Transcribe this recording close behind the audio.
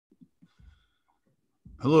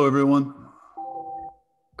Hello, everyone.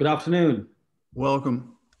 Good afternoon.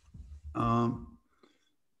 Welcome. Um,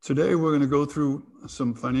 Today, we're going to go through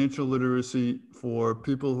some financial literacy for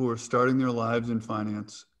people who are starting their lives in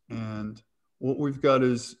finance. And what we've got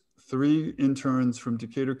is three interns from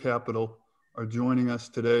Decatur Capital are joining us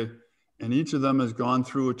today. And each of them has gone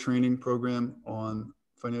through a training program on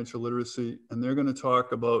financial literacy. And they're going to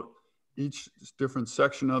talk about each different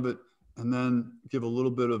section of it and then give a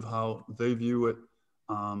little bit of how they view it,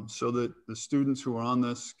 so that the students who are on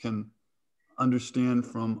this can understand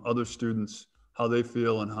from other students how they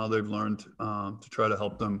feel and how they've learned, to try to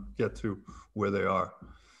help them get to where they are.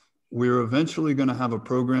 We're eventually going to have a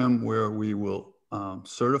program where we will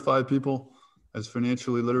certify people as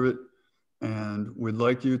financially literate, and we'd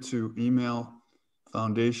like you to email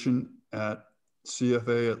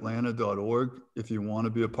foundation@cfaatlanta.org if you want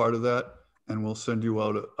to be a part of that, and we'll send you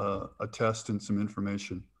out a test and some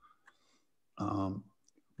information.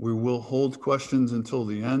 We will hold questions until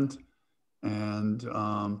the end, and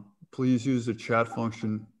please use the chat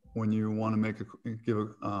function when you want to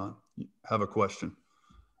have a question.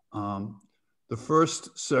 The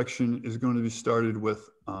first section is going to be started with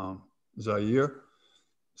Zaire.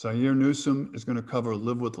 Zaire Newsom is going to cover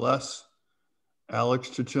Live with Less. Alex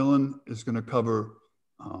Chichilin is going to cover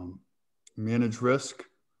Manage Risk.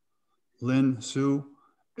 Lynn Su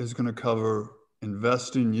is going to cover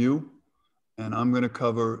Invest in You. And I'm going to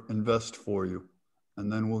cover Invest for You.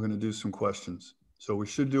 And then we're going to do some questions. So we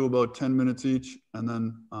should do about 10 minutes each, and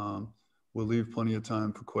then we'll leave plenty of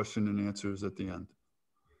time for question and answers at the end.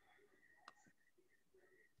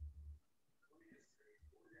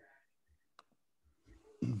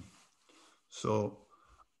 So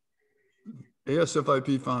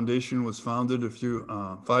ASFIP Foundation was founded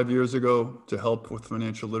 5 years ago to help with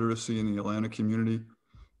financial literacy in the Atlanta community.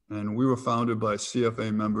 And we were founded by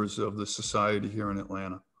CFA members of the society here in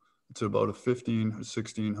Atlanta. It's about a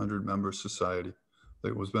 1,600 member society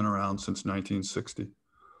that was been around since 1960.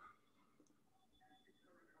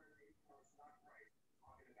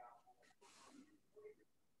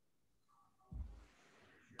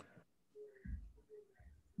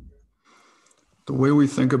 The way we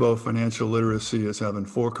think about financial literacy is having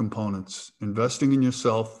four components: investing in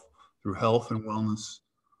yourself through health and wellness,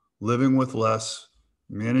 living with less,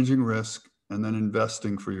 managing risk, and then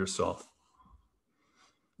investing for yourself.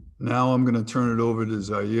 Now I'm going to turn it over to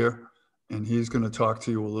Zaire, and he's going to talk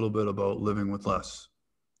to you a little bit about living with less.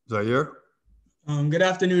 Zaire? Good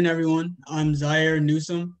afternoon, everyone. I'm Zaire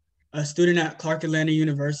Newsom, a student at Clark Atlanta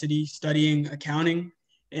University studying accounting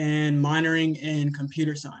and minoring in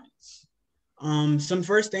computer science. Some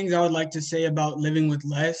first things I would like to say about living with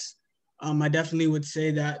less. I definitely would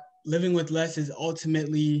say that living with less is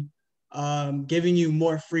ultimately giving you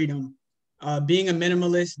more freedom. Being a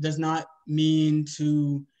minimalist does not mean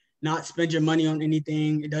to not spend your money on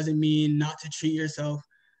anything. It doesn't mean not to treat yourself.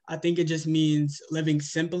 I think it just means living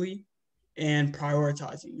simply and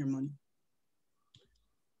prioritizing your money.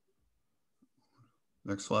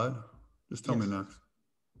 Next slide. Just tell me next.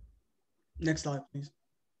 Next slide, please.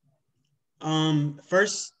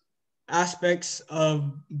 First aspects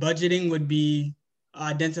of budgeting would be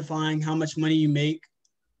identifying how much money you make,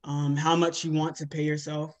 how much you want to pay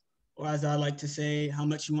yourself, or as I like to say, how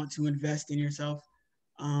much you want to invest in yourself,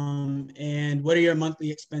 and what are your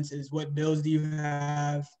monthly expenses? What bills do you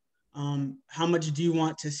have? How much do you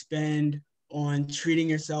want to spend on treating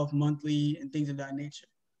yourself monthly and things of that nature?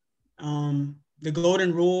 The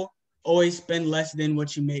golden rule: always spend less than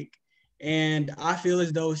what you make. And I feel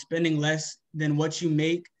as though spending less than what you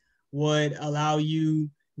make would allow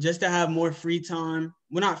you just to have more free time.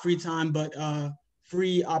 Well, not free time, but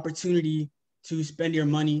free opportunity to spend your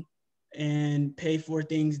money and pay for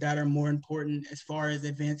things that are more important as far as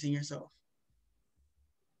advancing yourself.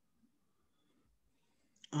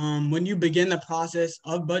 When you begin the process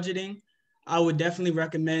of budgeting, I would definitely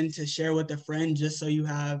recommend to share with a friend, just so you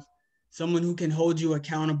have someone who can hold you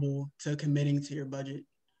accountable to committing to your budget.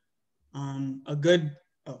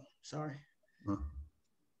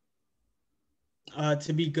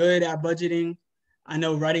 To be good at budgeting, I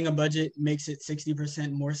know writing a budget makes it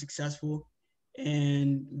 60% more successful,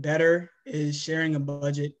 and better is sharing a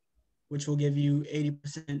budget, which will give you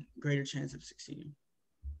 80% greater chance of succeeding.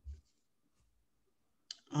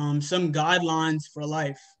 Some guidelines for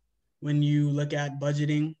life when you look at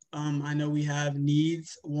budgeting. I know we have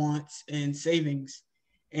needs, wants, and savings.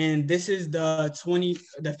 And this is the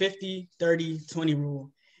 50, 30, 20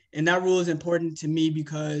 rule. And that rule is important to me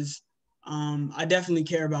because I definitely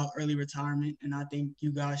care about early retirement, and I think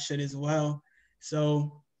you guys should as well.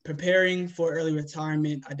 So preparing for early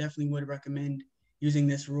retirement, I definitely would recommend using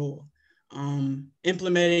this rule.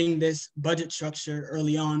 Implementing this budget structure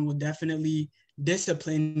early on will definitely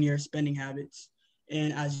discipline your spending habits.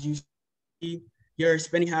 And as you see, your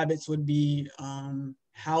spending habits would be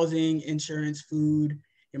housing, insurance, food,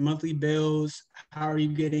 your monthly bills, how are you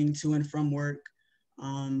getting to and from work,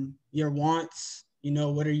 your wants,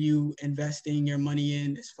 what are you investing your money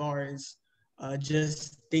in as far as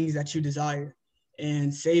just things that you desire.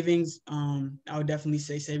 And savings, I would definitely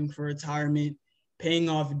say saving for retirement, paying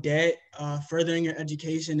off debt, furthering your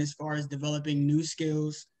education as far as developing new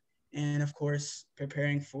skills, and of course,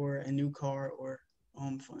 preparing for a new car or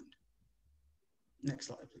home fund. Next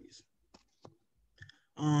slide, please.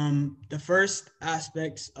 The first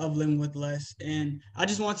aspects of living with less, and I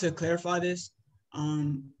just want to clarify this.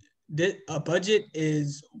 A budget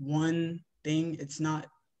is one thing. It's not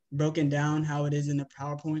broken down how it is in the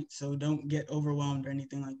PowerPoint, so don't get overwhelmed or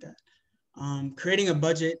anything like that. Creating a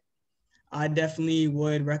budget, I definitely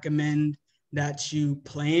would recommend that you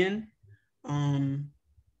plan.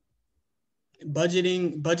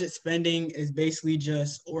 Budget spending is basically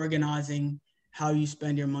just organizing how you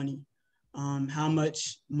spend your money, how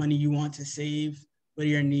much money you want to save, what are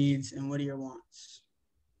your needs, and what are your wants.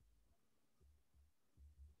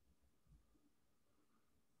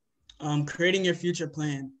 Creating your future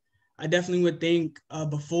plan. I definitely would think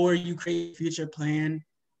before you create a future plan,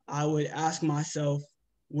 I would ask myself,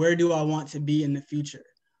 where do I want to be in the future?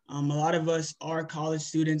 A lot of us are college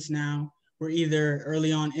students now. We're either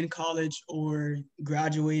early on in college or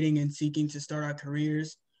graduating and seeking to start our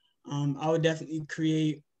careers. I would definitely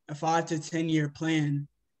create a 5 to 10-year plan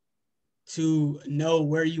to know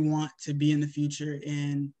where you want to be in the future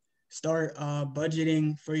and start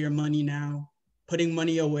budgeting for your money now, putting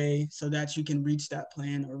money away so that you can reach that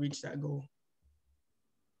plan or reach that goal.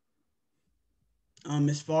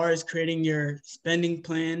 As far as creating your spending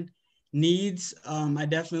plan needs, I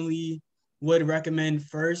definitely would recommend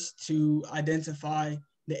first to identify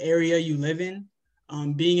the area you live in.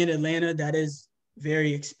 Being in Atlanta, that is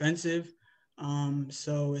very expensive.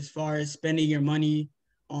 So as far as spending your money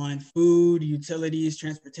on food, utilities,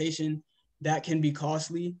 transportation, that can be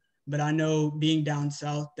costly. But I know being down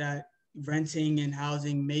south that renting and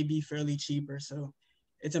housing may be fairly cheaper. So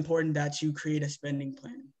it's important that you create a spending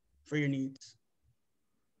plan for your needs.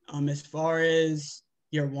 As far as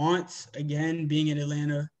your wants, again, being in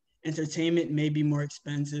Atlanta, entertainment may be more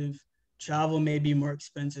expensive, travel may be more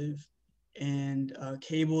expensive, and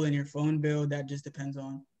cable and your phone bill, that just depends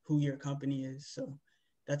on who your company is. So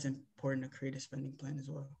that's important to create a spending plan as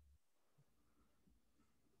well.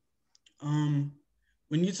 When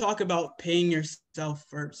you talk about paying yourself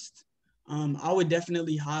first, I would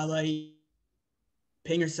definitely highlight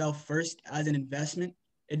paying yourself first as an investment.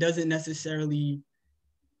 It doesn't necessarily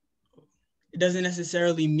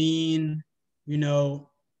mean,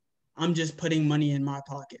 I'm just putting money in my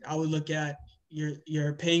pocket. I would look at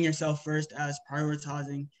you're paying yourself first as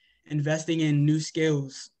prioritizing, investing in new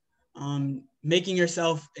skills, making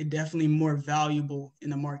yourself definitely more valuable in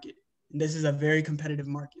the market. And this is a very competitive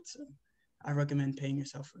market, so I recommend paying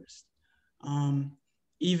yourself first.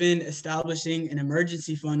 Even establishing an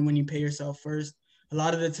emergency fund when you pay yourself first. A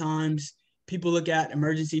lot of the times, people look at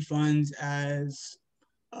emergency funds as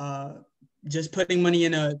just putting money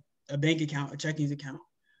in a bank account, a checking account.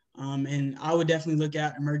 And I would definitely look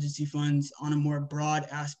at emergency funds on a more broad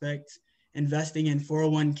aspect, investing in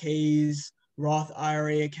 401ks, Roth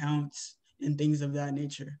IRA accounts, and things of that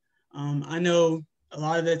nature. I know a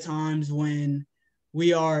lot of the times when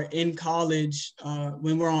we are in college,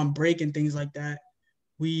 when we're on break and things like that,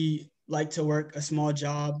 we like to work a small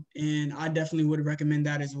job. And I definitely would recommend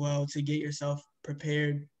that as well to get yourself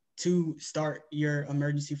prepared to start your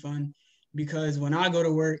emergency fund. Because when I go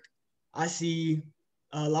to work, I see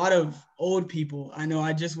a lot of old people. I know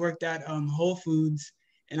I just worked at Whole Foods,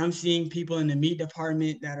 and I'm seeing people in the meat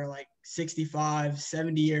department that are like 65,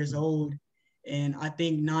 70 years old. And I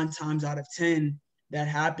think 9 times out of 10, that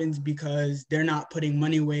happens because they're not putting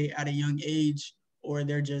money away at a young age, or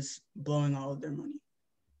they're just blowing all of their money.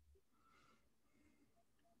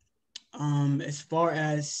 As far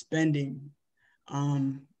as spending,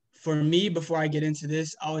 for me, before I get into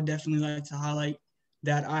this, I would definitely like to highlight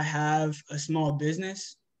that I have a small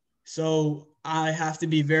business. So I have to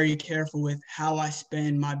be very careful with how I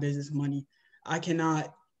spend my business money. I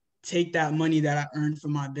cannot take that money that I earned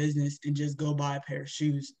from my business and just go buy a pair of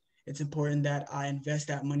shoes. It's important that I invest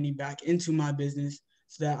that money back into my business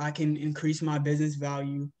so that I can increase my business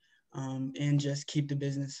value and just keep the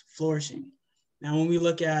business flourishing. Now, when we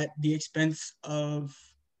look at the expense of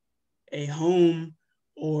a home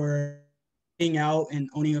or being out and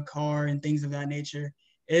owning a car and things of that nature,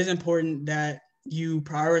 it is important that you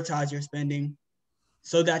prioritize your spending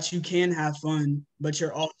so that you can have fun, but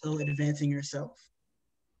you're also advancing yourself.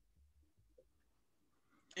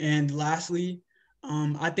 And lastly,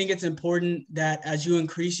 I think it's important that as you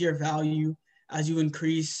increase your value, as you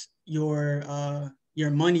increase your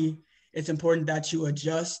money, it's important that you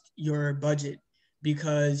adjust your budget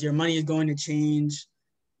because your money is going to change.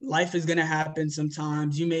 Life is going to happen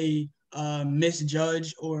sometimes. You may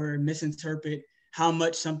misjudge or misinterpret how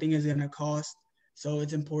much something is going to cost. So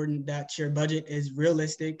it's important that your budget is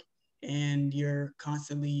realistic and you're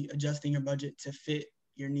constantly adjusting your budget to fit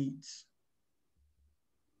your needs.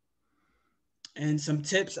 And some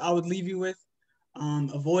tips I would leave you with: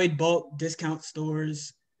 avoid bulk discount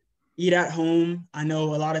stores, eat at home. I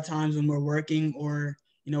know a lot of times when we're working or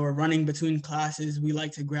we're running between classes, we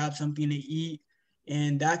like to grab something to eat,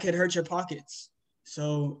 and that could hurt your pockets.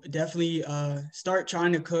 So definitely start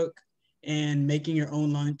trying to cook and making your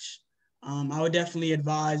own lunch. I would definitely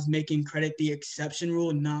advise making credit the exception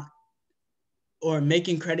rule,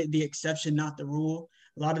 making credit the exception, not the rule.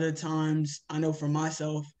 A lot of the times, I know for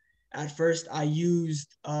myself, at first I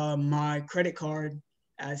used my credit card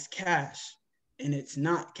as cash, and it's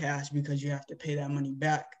not cash because you have to pay that money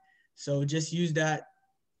back. So just use that.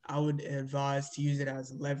 I would advise to use it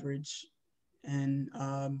as leverage. And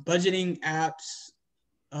budgeting apps,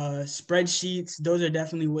 spreadsheets, those are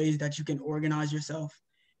definitely ways that you can organize yourself.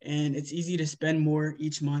 And it's easy to spend more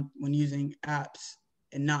each month when using apps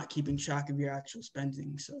and not keeping track of your actual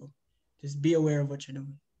spending. So just be aware of what you're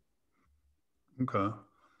doing. Okay.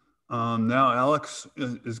 Now Alex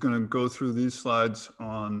is going to go through these slides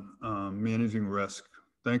on managing risk.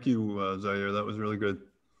 Thank you, Zaire. That was really good.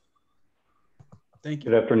 Thank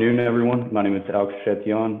you. Good afternoon, everyone. My name is Alex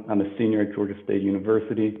Chatillon. I'm a senior at Georgia State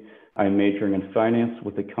University. I'm majoring in finance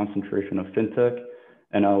with a concentration of fintech,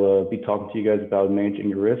 and I'll be talking to you guys about managing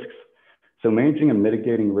your risks. So managing and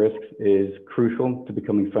mitigating risks is crucial to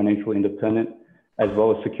becoming financially independent, as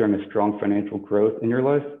well as securing a strong financial growth in your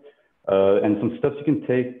life. And some steps you can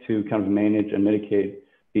take to kind of manage and mitigate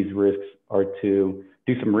these risks are to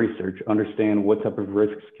do some research, understand what type of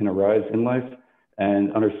risks can arise in life,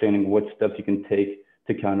 and understanding what steps you can take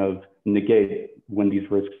to kind of negate when these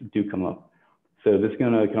risks do come up. So this is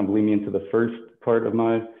going to kind of lead me into the first part of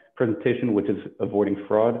my presentation, which is avoiding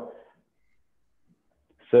fraud.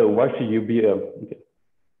 So why should you be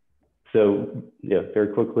very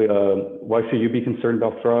quickly, why should you be concerned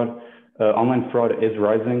about fraud? Online fraud is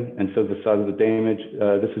rising, and so is the size of the damage.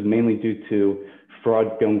 This is mainly due to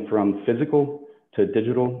fraud going from physical to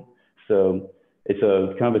digital. So it's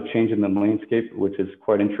a kind of a change in the landscape, which is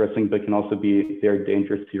quite interesting, but can also be very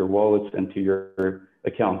dangerous to your wallets and to your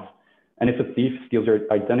accounts. And if a thief steals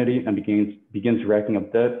your identity and begins racking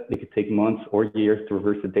up debt, it could take months or years to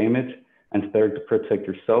reverse the damage, and it's better to protect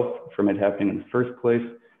yourself from it happening in the first place.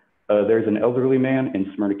 There's an elderly man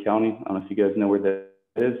in Smyrna County. I don't know if you guys know where that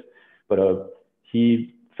is, but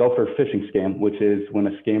he fell for a phishing scam, which is when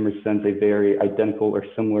a scammer sends a very identical or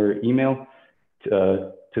similar email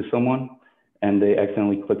to someone, and they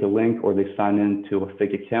accidentally click a link or they sign into a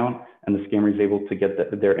fake account, and the scammer is able to get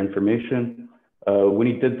their information. When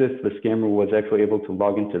he did this, the scammer was actually able to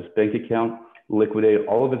log into his bank account, liquidate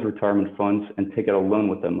all of his retirement funds, and take out a loan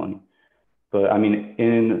with that money. But I mean,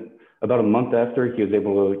 in about a month after, he was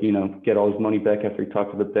able to, get all his money back after he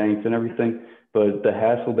talked to the banks and everything. But the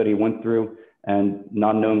hassle that he went through and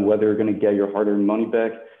not knowing whether you're going to get your hard-earned money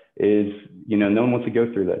back is, no one wants to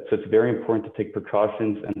go through that. So it's very important to take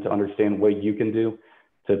precautions and to understand what you can do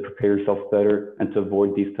to prepare yourself better and to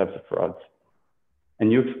avoid these types of frauds.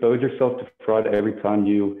 And you expose yourself to fraud every time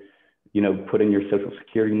you put in your social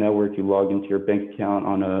security network, you log into your bank account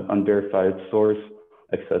on an unverified source,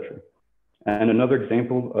 etc. And another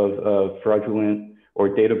example of fraudulent or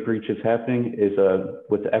data breaches happening is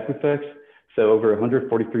with Equifax. So over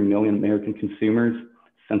 143 million American consumers'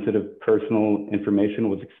 sensitive personal information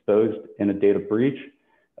was exposed in a data breach.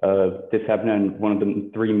 This happened in one of the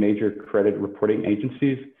 3 major credit reporting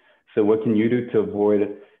agencies. So what can you do to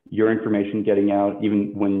avoid your information getting out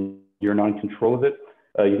even when you're not in control of it?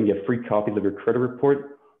 You can get free copies of your credit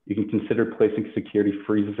report. You can consider placing security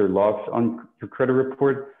freezes or locks on your credit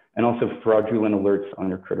report, and also fraudulent alerts on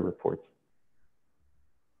your credit reports.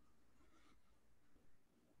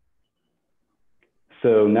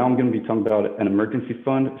 So now I'm going to be talking about an emergency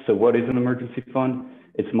fund. So what is an emergency fund?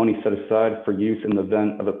 It's money set aside for use in the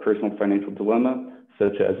event of a personal financial dilemma,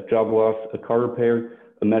 such as job loss, a car repair,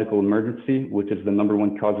 a medical emergency, which is the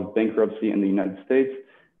 #1 cause of bankruptcy in the United States,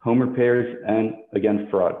 home repairs, and again,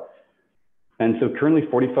 fraud. And so currently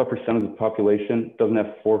 45% of the population doesn't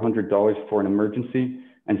have $400 for an emergency,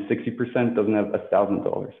 and 60% doesn't have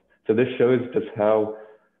 $1,000. So this shows just how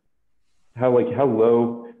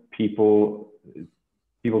low people's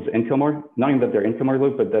income are, not even that their income are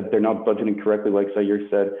low, but that they're not budgeting correctly, like Zaire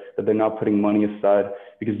said, that they're not putting money aside,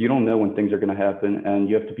 because you don't know when things are going to happen, and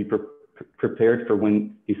you have to be prepared for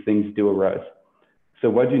when these things do arise. So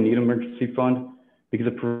why do you need an emergency fund? Because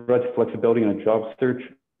it provides flexibility in a job search,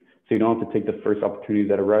 so you don't have to take the first opportunity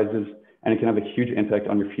that arises, and it can have a huge impact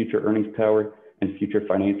on your future earnings power and future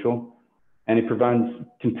financial. And it provides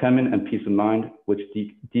contentment and peace of mind, which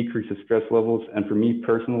decreases stress levels. And for me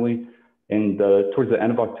personally, towards the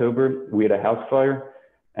end of October, we had a house fire.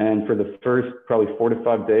 And for the first probably 4 to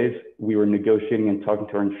 5 days, we were negotiating and talking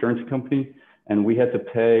to our insurance company, and we had to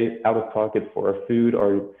pay out of pocket for our food,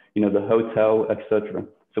 the hotel, etc.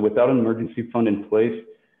 So without an emergency fund in place,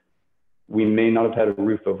 we may not have had a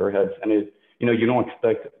roof over our heads. And you don't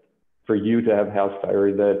expect for you to have a house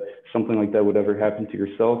fire, that something like that would ever happen to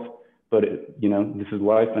yourself. But this is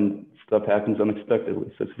life, and stuff happens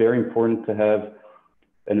unexpectedly. So it's very important to have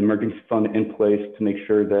an emergency fund in place to make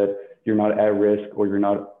sure that you're not at risk or you're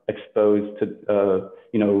not exposed to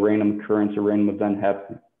a random occurrence or random event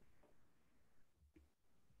happening.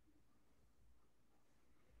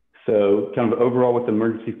 So kind of overall with the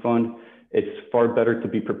emergency fund, it's far better to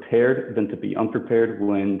be prepared than to be unprepared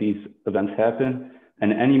when these events happen.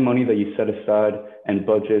 And any money that you set aside and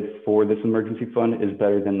budget for this emergency fund is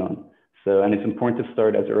better than none. And it's important to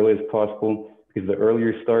start as early as possible, because the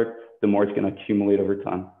earlier you start, the more it's going to accumulate over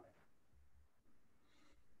time.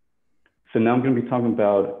 So now I'm going to be talking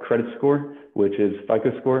about credit score, which is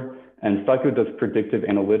FICO score. And FICO does predictive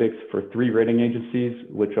analytics for 3 rating agencies,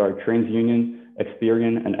 which are TransUnion,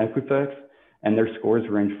 Experian, and Equifax. And their scores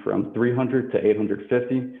range from 300 to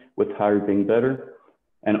 850, with higher being better.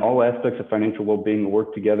 And all aspects of financial well-being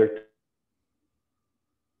work together.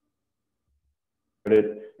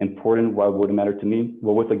 Credit important, why would it matter to me?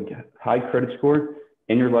 Well, with a high credit score,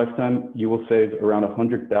 in your lifetime, you will save around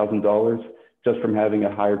 $100,000 just from having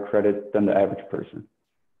a higher credit than the average person.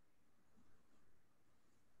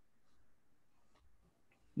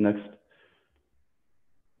 Next.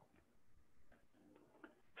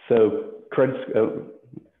 So credit.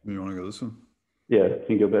 You want to go this one? Yeah,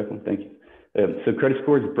 can you go back one? Thank you. So credit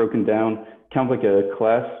score is broken down kind of like a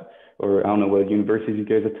class, or I don't know what universities you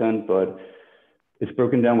guys attend, but it's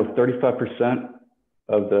broken down with 35%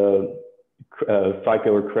 of the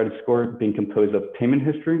FICO or credit score being composed of payment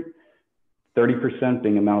history, 30%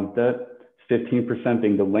 being amount of debt, 15%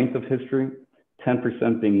 being the length of history,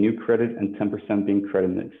 10% being new credit, and 10% being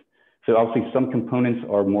credit mix. So obviously some components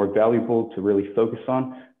are more valuable to really focus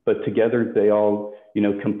on, but together they all,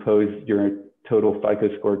 compose your total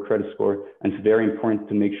FICO score, credit score. And it's very important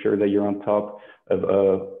to make sure that you're on top of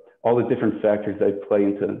all the different factors that play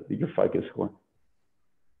into your FICO score.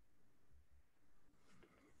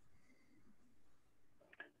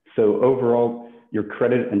 So overall, your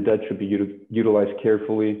credit and debt should be utilized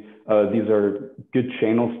carefully. These are good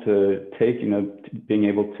channels to take, being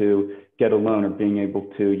able to get a loan or being able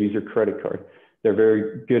to use your credit card. They're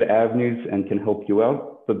very good avenues and can help you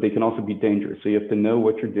out, but they can also be dangerous. So you have to know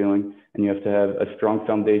what you're doing, and you have to have a strong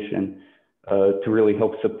foundation to really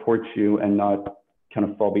help support you and not kind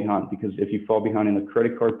of fall behind. Because if you fall behind in a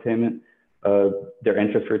credit card payment, their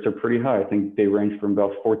interest rates are pretty high. I think they range from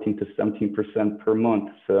about 14 to 17% per month.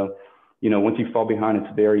 So, once you fall behind,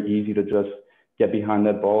 it's very easy to just get behind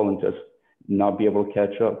that ball and just not be able to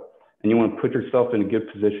catch up. And you want to put yourself in a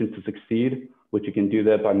good position to succeed, which you can do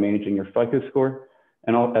that by managing your FICO score,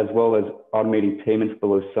 and as well as automating payments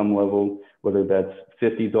below some level, whether that's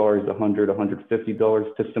 $50, $100,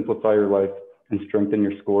 $150, to simplify your life and strengthen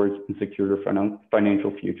your scores and secure your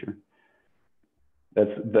financial future. That's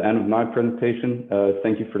the end of my presentation.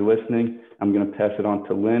 Thank you for listening. I'm going to pass it on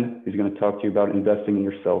to Lynn, who's going to talk to you about investing in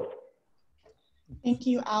yourself. Thank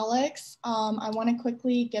you, Alex. I want to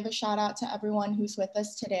quickly give a shout out to everyone who's with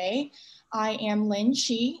us today. I am Lynn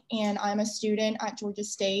Shi, and I'm a student at Georgia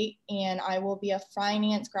State, and I will be a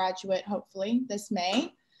finance graduate, hopefully, this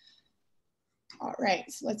May. All right,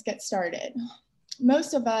 so let's get started.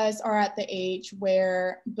 Most of us are at the age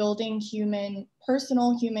where building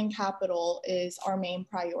personal human capital is our main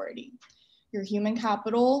priority. Your human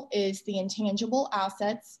capital is the intangible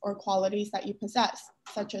assets or qualities that you possess,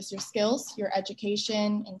 such as your skills, your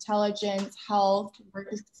education, intelligence, health, work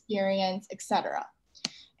experience, etc.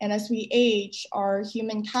 And as we age, our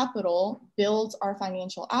human capital builds our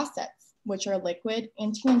financial assets, which are liquid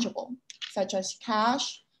and tangible, such as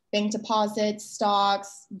cash, bank deposits,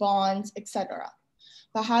 stocks, bonds, etc.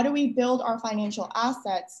 But how do we build our financial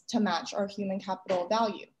assets to match our human capital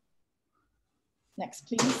value? Next,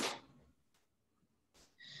 please.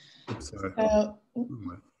 Sorry.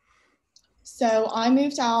 So I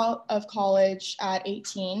moved out of college at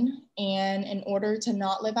 18, and in order to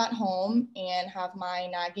not live at home and have my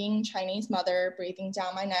nagging Chinese mother breathing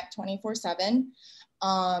down my neck 24/7,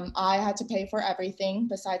 I had to pay for everything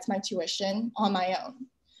besides my tuition on my own.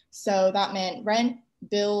 So that meant rent,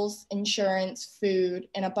 bills, insurance, food,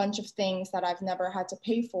 and a bunch of things that I've never had to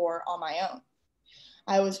pay for on my own.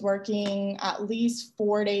 I was working at least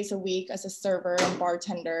 4 days a week as a server and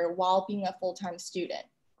bartender while being a full-time student.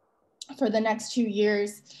 For the next 2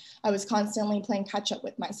 years, I was constantly playing catch up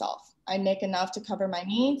with myself. I'd make enough to cover my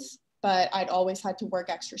needs, but I'd always had to work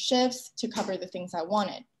extra shifts to cover the things I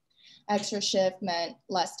wanted. Extra shift meant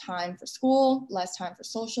less time for school, less time for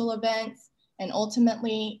social events, and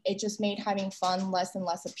ultimately, it just made having fun less and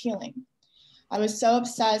less appealing. I was so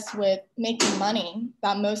obsessed with making money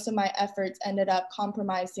that most of my efforts ended up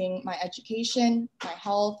compromising my education, my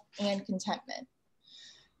health, and contentment.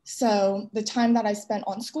 So the time that I spent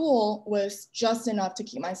on school was just enough to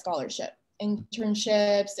keep my scholarship.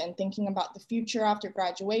 Internships and thinking about the future after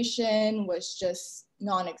graduation was just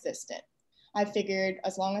non-existent. I figured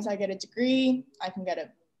as long as I get a degree, I can get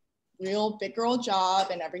a real big girl job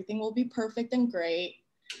and everything will be perfect and great.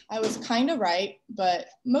 I was kind of right, but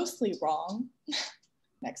mostly wrong.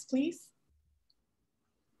 Next, please.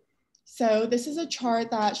 So this is a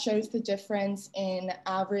chart that shows the difference in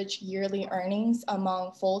average yearly earnings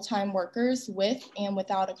among full-time workers with and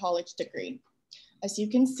without a college degree. As you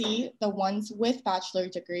can see, the ones with bachelor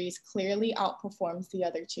degrees clearly outperforms the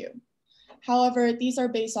other two. However, these are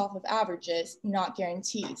based off of averages, not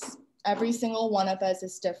guarantees. Every single one of us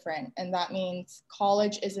is different, and that means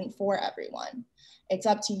college isn't for everyone. It's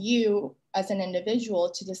up to you as an individual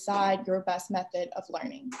to decide your best method of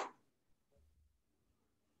learning.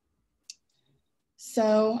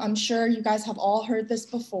 So I'm sure you guys have all heard this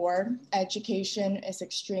before. Education is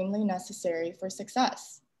extremely necessary for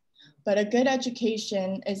success. But a good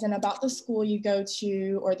education isn't about the school you go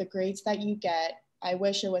to or the grades that you get. I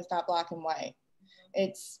wish it was that black and white.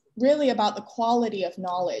 It's really about the quality of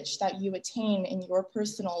knowledge that you attain in your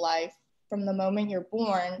personal life from the moment you're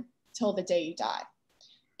born till the day you die.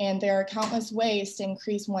 And there are countless ways to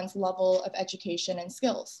increase one's level of education and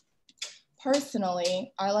skills.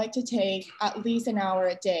 Personally, I like to take at least an hour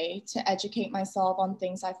a day to educate myself on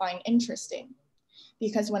things I find interesting.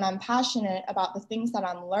 Because when I'm passionate about the things that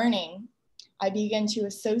I'm learning, I begin to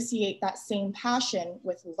associate that same passion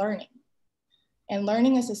with learning. And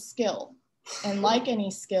learning is a skill. And like any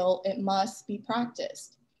skill, it must be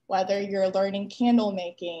practiced. Whether you're learning candle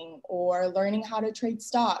making or learning how to trade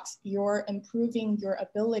stocks, you're improving your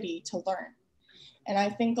ability to learn. And I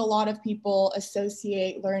think a lot of people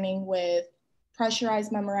associate learning with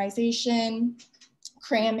pressurized memorization,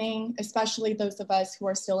 cramming, especially those of us who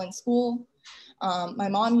are still in school. My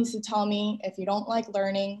mom used to tell me, if you don't like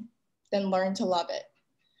learning, then learn to love it.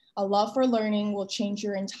 A love for learning will change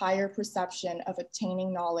your entire perception of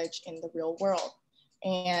obtaining knowledge in the real world.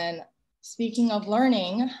 And speaking of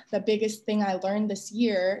learning, the biggest thing I learned this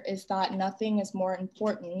year is that nothing is more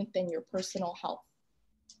important than your personal health.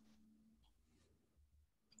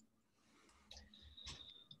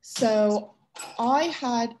 So I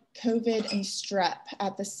had COVID and strep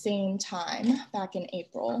at the same time back in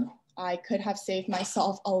April. I could have saved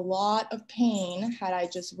myself a lot of pain had I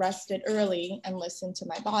just rested early and listened to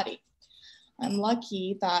my body. I'm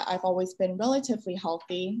lucky that I've always been relatively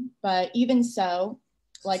healthy, but even so,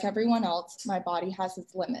 like everyone else, my body has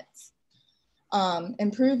its limits.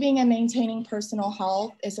 Improving and maintaining personal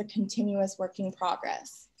health is a continuous work in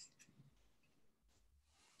progress.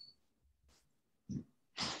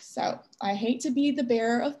 So I hate to be the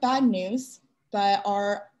bearer of bad news, but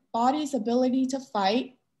our body's ability to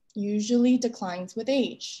fight usually declines with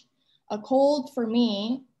age. A cold for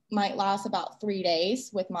me might last about 3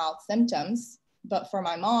 days with mild symptoms, but for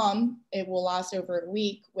my mom, it will last over a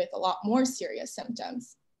week with a lot more serious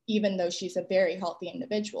symptoms, even though she's a very healthy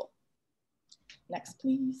individual. Next,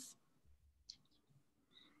 please.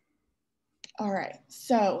 All right,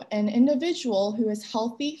 so an individual who is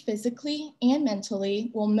healthy physically and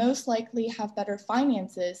mentally will most likely have better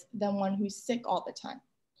finances than one who's sick all the time.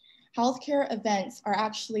 Healthcare events are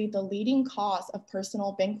actually the leading cause of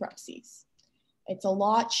personal bankruptcies. It's a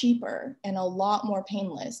lot cheaper and a lot more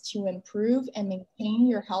painless to improve and maintain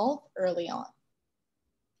your health early on.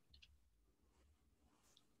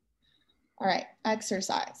 All right,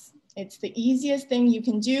 exercise. It's the easiest thing you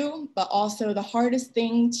can do, but also the hardest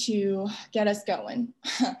thing to get us going.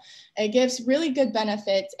 It gives really good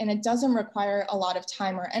benefits and it doesn't require a lot of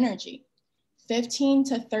time or energy. 15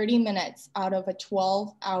 to 30 minutes out of a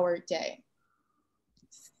 12-hour day.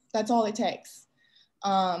 That's all it takes.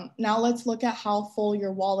 Now let's look at how full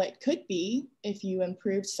your wallet could be if you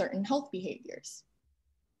improved certain health behaviors.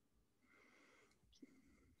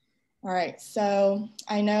 All right, so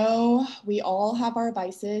I know we all have our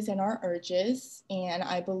vices and our urges, and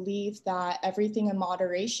I believe that everything in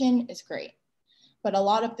moderation is great. But a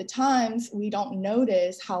lot of the times we don't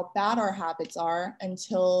notice how bad our habits are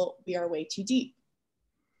until we are way too deep.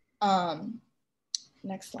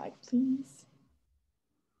 Next slide, please.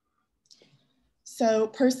 So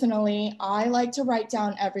personally, I like to write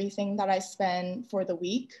down everything that I spend for the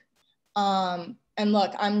week. And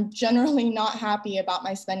look, I'm generally not happy about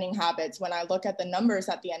my spending habits when I look at the numbers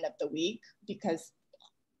at the end of the week, because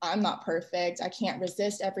I'm not perfect. I can't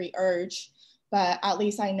resist every urge, but at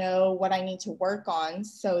least I know what I need to work on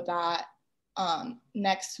so that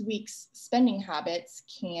next week's spending habits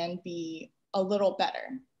can be a little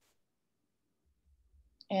better.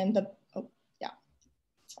 And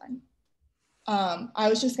it's fine. I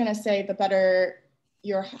was just gonna say, the better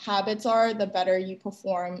your habits are, the better you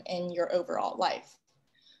perform in your overall life.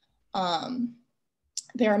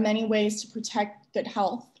 There are many ways to protect good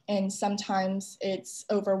health, and sometimes it's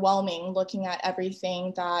overwhelming looking at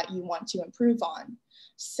everything that you want to improve on.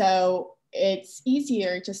 So it's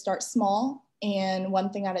easier to start small and one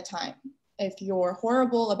thing at a time. If you're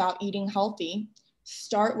horrible about eating healthy,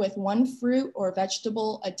 start with one fruit or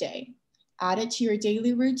vegetable a day. Add it to your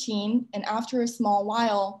daily routine, and after a small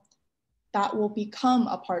while, that will become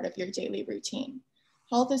a part of your daily routine.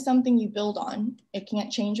 Health is something you build on. It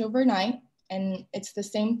can't change overnight, and it's the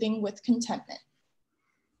same thing with contentment.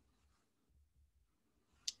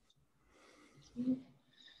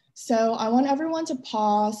 So I want everyone to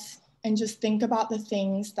pause and just think about the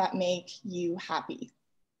things that make you happy.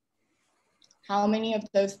 How many of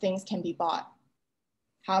those things can be bought?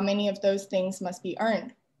 How many of those things must be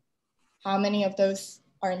earned? How many of those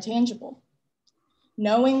are intangible?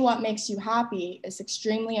 Knowing what makes you happy is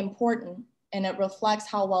extremely important, and it reflects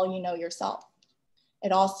how well you know yourself.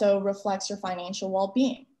 It also reflects your financial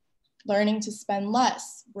well-being. Learning to spend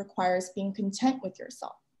less requires being content with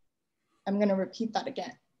yourself. I'm going to repeat that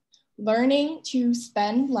again. Learning to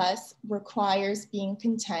spend less requires being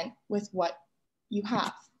content with what you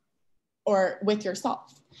have, or with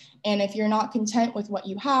yourself. And if you're not content with what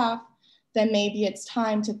you have, then maybe it's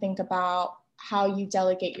time to think about how you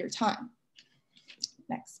delegate your time.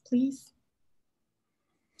 Next, please.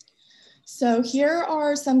 So here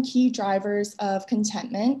are some key drivers of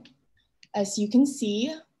contentment. As you can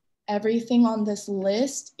see, everything on this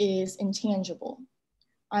list is intangible.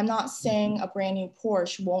 I'm not saying a brand new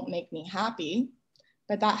Porsche won't make me happy,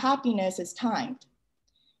 but that happiness is timed.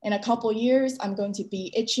 In a couple years, I'm going to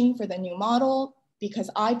be itching for the new model because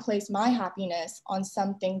I place my happiness on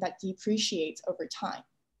something that depreciates over time.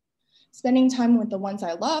 Spending time with the ones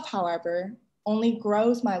I love, however, only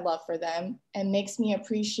grows my love for them and makes me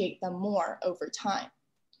appreciate them more over time.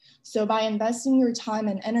 So by investing your time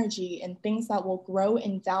and energy in things that will grow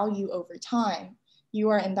in value over time, you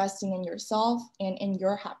are investing in yourself and in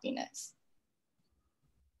your happiness.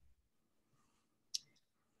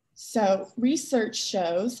 So research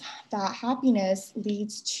shows that happiness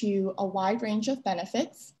leads to a wide range of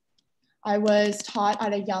benefits. I was taught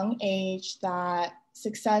at a young age that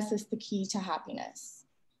success is the key to happiness,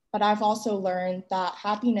 but I've also learned that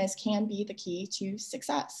happiness can be the key to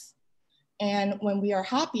success. And when we are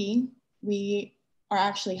happy, we are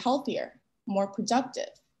actually healthier, more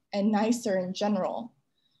productive, and nicer in general.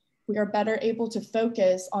 We are better able to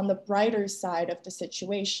focus on the brighter side of the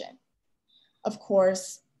situation. Of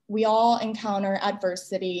course, we all encounter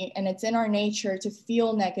adversity, and it's in our nature to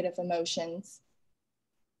feel negative emotions.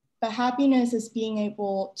 But happiness is being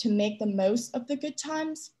able to make the most of the good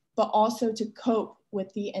times, but also to cope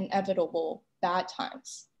with the inevitable bad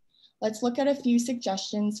times. Let's look at a few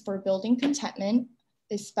suggestions for building contentment,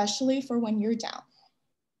 especially for when you're down.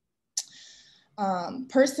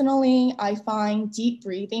 Personally, I find deep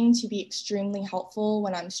breathing to be extremely helpful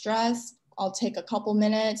when I'm stressed. I'll take a couple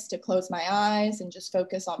minutes to close my eyes and just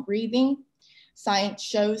focus on breathing. Science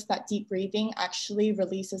shows that deep breathing actually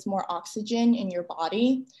releases more oxygen in your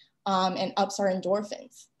body and ups our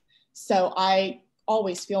endorphins. So I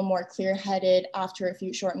always feel more clear-headed after a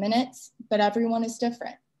few short minutes, but everyone is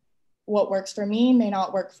different. What works for me may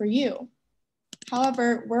not work for you.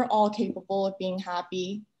 However, we're all capable of being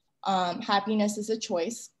happy. Happiness is a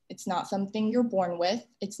choice. It's not something you're born with.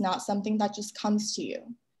 It's not something that just comes to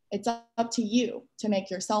you. It's up to you to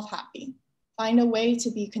make yourself happy. Find a way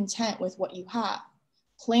to be content with what you have.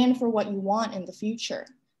 Plan for what you want in the future.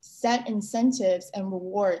 Set incentives and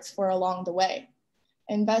rewards for along the way.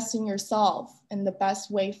 Invest in yourself in the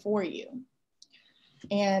best way for you.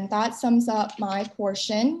 And that sums up my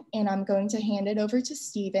portion, and I'm going to hand it over to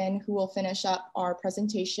Stephen, who will finish up our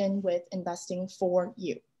presentation with investing for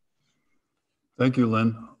you. Thank you,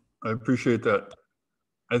 Lynn. I appreciate that.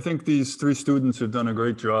 I think these three students have done a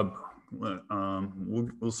great job.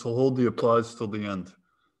 We'll hold the applause till the end.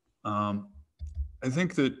 I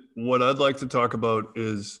think that what I'd like to talk about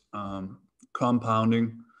is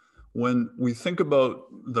compounding. When we think about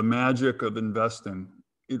the magic of investing,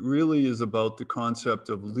 it really is about the concept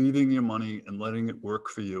of leaving your money and letting it work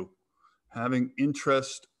for you. Having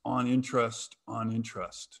interest on interest on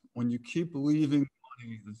interest. When you keep leaving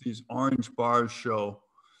money, as these orange bars show,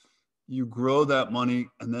 you grow that money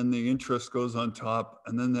and then the interest goes on top,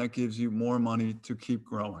 and then that gives you more money to keep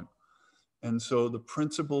growing. And so the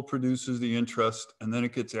principal produces the interest and then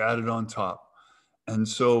it gets added on top. And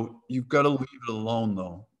so you've got to leave it alone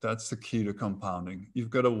though. That's the key to compounding. You've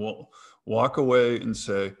got to walk away and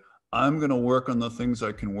say, I'm going to work on the things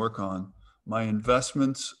I can work on. My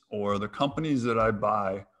investments or the companies that I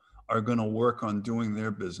buy are going to work on doing their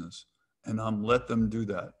business, and I'm let them do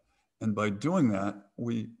that. And by doing that,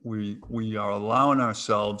 we are allowing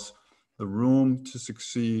ourselves the room to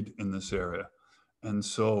succeed in this area. And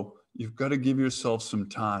so you've got to give yourself some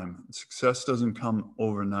time. Success doesn't come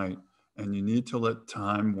overnight, and you need to let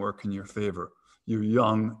time work in your favor. You're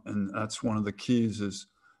young, and that's one of the keys is,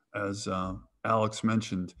 as Alex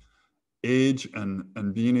mentioned, age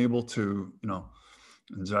and being able to,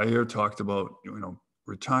 and Zaire talked about,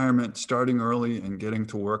 retirement, starting early and getting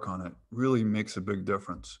to work on it really makes a big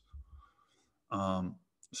difference.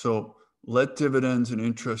 So let dividends and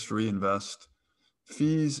interest reinvest.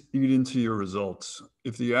 Fees eat into your results.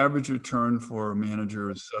 If the average return for a manager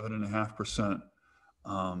is 7.5%,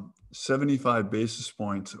 75 basis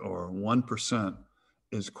points or 1%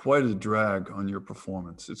 is quite a drag on your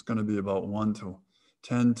performance. It's going to be about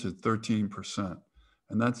 10 to 13%.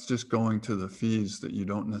 And that's just going to the fees that you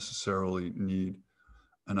don't necessarily need.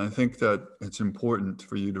 And I think that it's important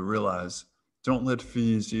for you to realize, don't let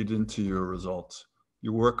fees eat into your results.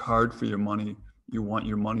 You work hard for your money. You want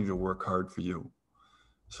your money to work hard for you.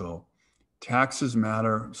 So taxes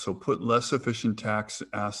matter. So put less efficient tax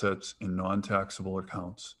assets in non-taxable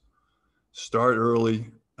accounts. Start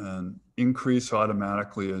early and increase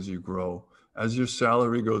automatically as you grow. As your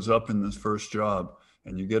salary goes up in this first job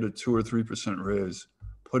and you get a 2 or 3% raise,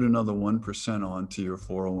 put another 1% onto your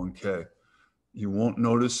 401k. You won't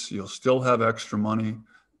notice, you'll still have extra money,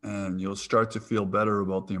 and you'll start to feel better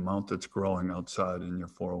about the amount that's growing outside in your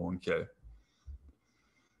 401k.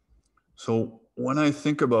 So when I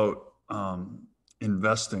think about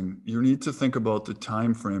investing, you need to think about the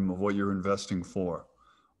time frame of what you're investing for.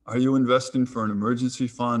 Are you investing for an emergency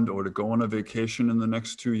fund or to go on a vacation in the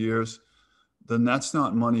next 2 years? Then that's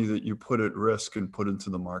not money that you put at risk and put into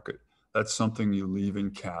the market. That's something you leave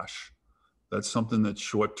in cash. That's something that's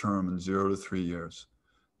short term in 0 to 3 years.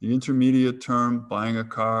 The intermediate term, buying a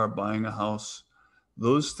car, buying a house,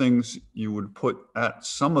 those things you would put at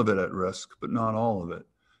some of it at risk, but not all of it.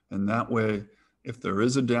 And that way, if there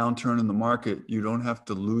is a downturn in the market, you don't have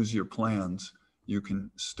to lose your plans. You can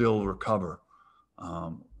still recover.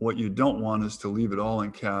 What you don't want is to leave it all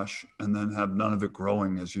in cash and then have none of it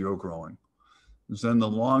growing as you're growing. Then the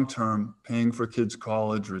long term, paying for kids'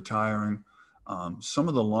 college, retiring, some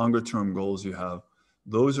of the longer term goals you have,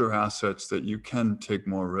 those are assets that you can take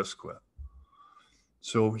more risk with.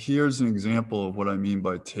 So here's an example of what I mean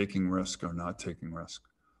by taking risk or not taking risk.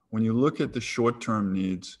 When you look at the short term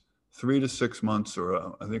needs, 3 to 6 months,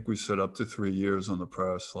 or I think we said up to 3 years on the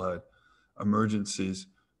prior slide, emergencies,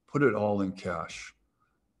 put it all in cash.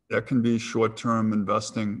 That can be short term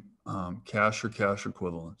investing, cash or cash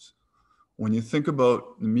equivalents. When you think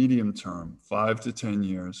about the medium term, 5 to 10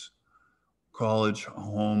 years, college,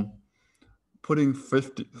 home, putting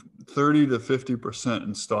 30 to 50%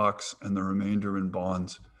 in stocks and the remainder in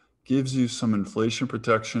bonds gives you some inflation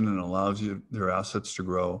protection and allows you their assets to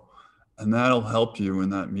grow. And that'll help you in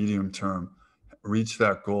that medium term reach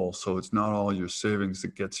that goal. So it's not all your savings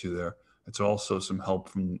that gets you there. It's also some help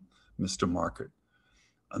from Mr. Market.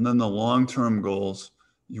 And then the long-term goals,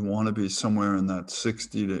 you want to be somewhere in that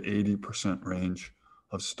 60 to 80% range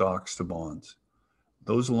of stocks to bonds.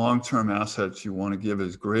 Those long-term assets, you want to give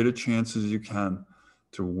as great a chance as you can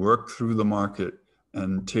to work through the market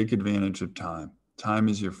and take advantage of time. Time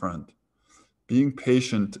is your friend. Being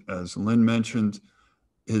patient, as Lynn mentioned,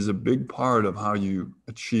 is a big part of how you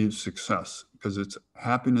achieve success, because it's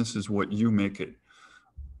happiness is what you make it.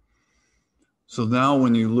 So now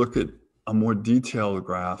when you look at a more detailed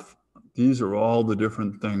graph, these are all the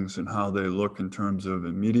different things and how they look in terms of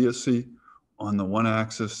immediacy on the one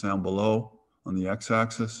axis down below on the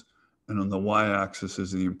x-axis, And on the y-axis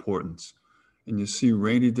is the importance. And you see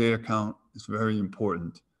rainy day account is very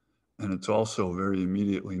important, and it's also very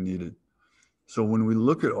immediately needed. So when we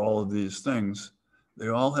look at all of these things, they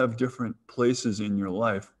all have different places in your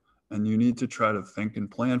life, and you need to try to think and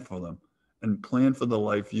plan for them and plan for the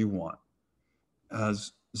life you want.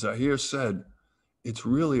 As Zahir said, it's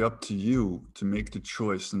really up to you to make the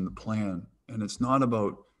choice and the plan. And it's not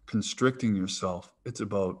about constricting yourself. It's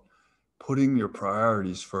about putting your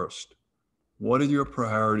priorities first. What are your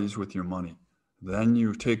priorities with your money? Then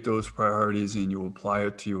you take those priorities and you apply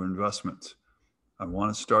it to your investments. I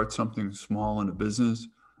want to start something small in a business.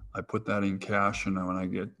 I put that in cash, and when I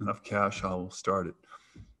get enough cash, I will start it.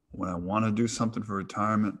 When I want to do something for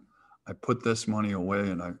retirement, I put this money away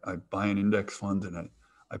and I buy an index fund, and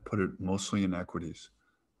I put it mostly in equities.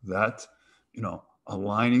 That,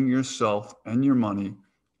 aligning yourself and your money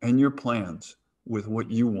and your plans with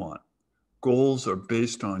what you want. Goals are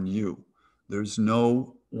based on you. There's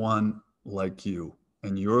no one like you,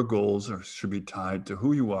 and your goals should be tied to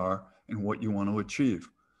who you are and what you want to achieve.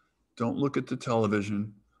 Don't look at the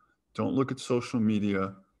television. Don't look at social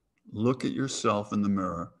media. Look at yourself in the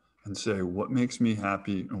mirror and say, what makes me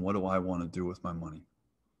happy and what do I want to do with my money?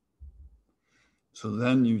 So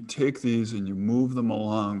then you take these and you move them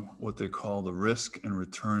along what they call the risk and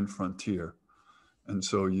return frontier. And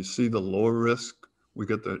so you see the lower risk, we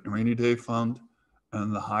got the rainy day fund,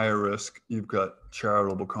 and the higher risk, you've got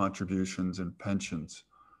charitable contributions and pensions.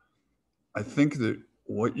 I think that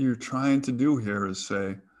what you're trying to do here is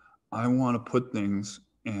say, I want to put things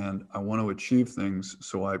and I want to achieve things.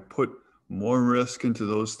 So I put more risk into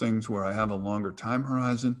those things where I have a longer time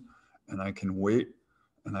horizon and I can wait,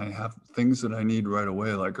 and I have things that I need right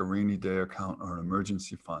away, like a rainy day account or an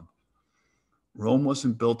emergency fund. Rome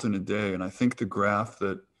wasn't built in a day. And I think the graph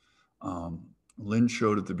that Lynn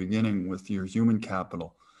showed at the beginning with your human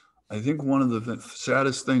capital, I think one of the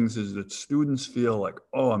saddest things is that students feel like,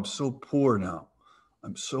 oh, I'm so poor now.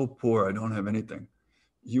 I'm so poor, I don't have anything.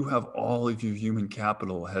 You have all of your human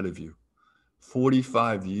capital ahead of you.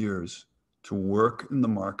 45 years to work in the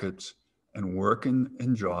markets and work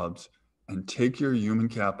in jobs and take your human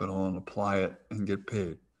capital and apply it and get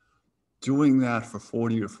paid. Doing that for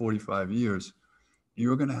 40 or 45 years,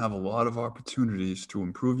 you're going to have a lot of opportunities to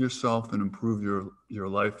improve yourself and improve your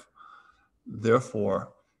life.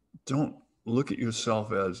 Therefore, don't look at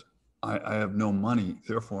yourself as, I have no money,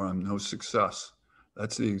 therefore I'm no success.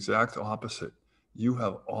 That's the exact opposite. You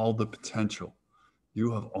have all the potential.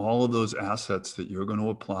 You have all of those assets that you're going to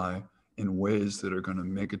apply in ways that are going to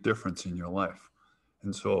make a difference in your life.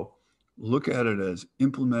 And so look at it as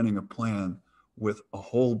implementing a plan with a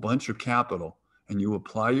whole bunch of capital, and you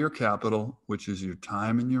apply your capital, which is your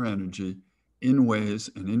time and your energy, in ways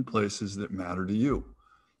and in places that matter to you.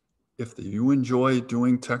 If you enjoy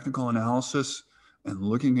doing technical analysis and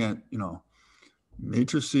looking at,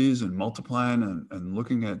 matrices and multiplying and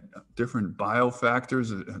looking at different biofactors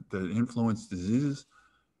that influence diseases,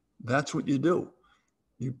 that's what you do.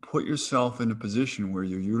 You put yourself in a position where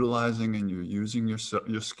you're utilizing and you're using your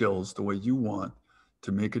skills the way you want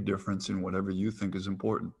to make a difference in whatever you think is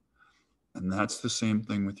important. And that's the same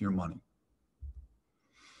thing with your money.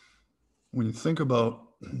 When you think about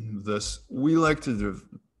this, we like to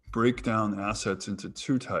break down assets into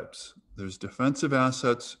two types. There's defensive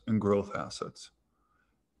assets and growth assets.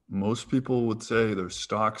 Most people would say there's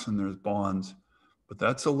stocks and there's bonds, but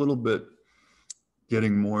that's a little bit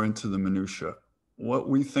getting more into the minutia. What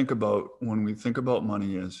we think about when we think about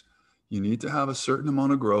money is you need to have a certain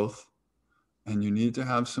amount of growth and you need to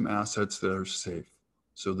have some assets that are safe,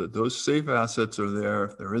 so that those safe assets are there.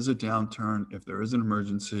 If there is a downturn, if there is an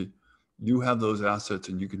emergency, you have those assets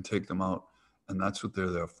and you can take them out, and that's what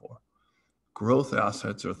they're there for. Growth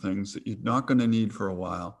assets are things that you're not going to need for a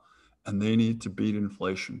while, and they need to beat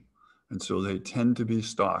inflation. And so they tend to be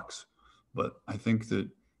stocks. But I think that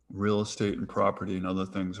real estate and property and other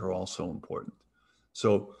things are also important.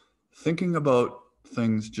 So thinking about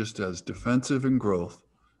things just as defensive and growth,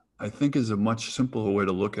 I think is a much simpler way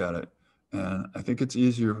to look at it. And I think it's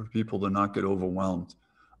easier for people to not get overwhelmed.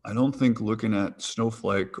 I don't think looking at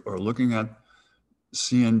Snowflake or looking at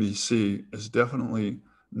CNBC is definitely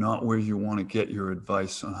not where you want to get your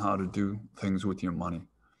advice on how to do things with your money.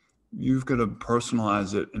 You've got to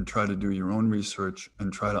personalize it and try to do your own research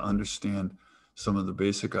and try to understand some of the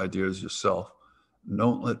basic ideas yourself.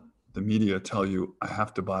 Don't let the media tell you, I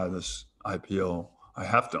have to buy this IPO. I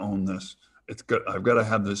have to own this. I've got to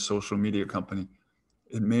have this social media company.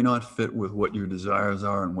 It may not fit with what your desires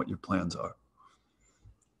are and what your plans are.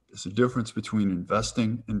 There's a difference between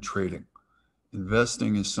investing and trading.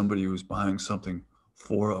 Investing is somebody who's buying something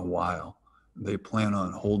for a while. They plan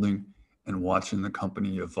on holding and watching the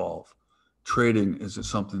company evolve. Trading is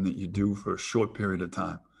something that you do for a short period of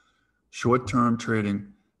time. Short-term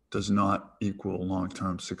trading does not equal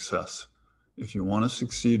long-term success. If you want to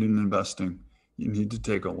succeed in investing, you need to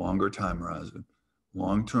take a longer time horizon.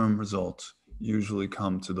 Long-term results usually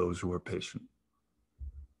come to those who are patient.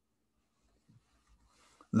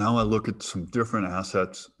 Now I look at some different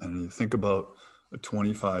assets, and you think about the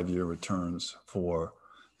 25-year returns for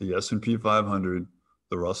the S&P 500,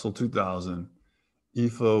 the Russell 2000,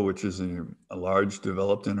 EFO, which is a large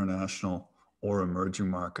developed international or emerging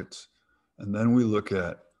markets. And then we look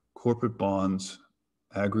at corporate bonds,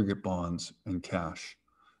 aggregate bonds, and cash.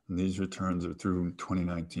 And these returns are through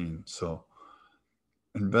 2019. So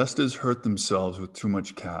investors hurt themselves with too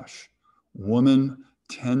much cash. Women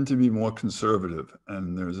tend to be more conservative.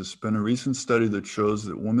 And there's been a recent study that shows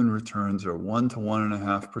that women returns are 1 to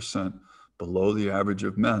 1.5% below the average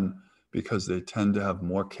of men because they tend to have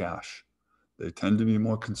more cash. They tend to be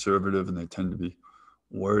more conservative, and they tend to be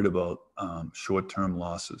worried about short-term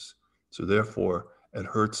losses. So therefore, it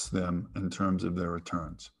hurts them in terms of their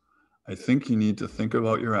returns. I think you need to think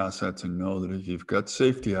about your assets and know that if you've got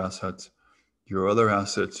safety assets, your other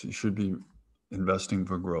assets, you should be investing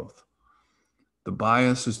for growth. The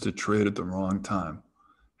bias is to trade at the wrong time.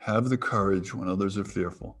 Have the courage when others are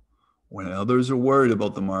fearful. When others are worried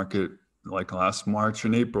about the market, like last March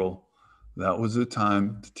and April, that was the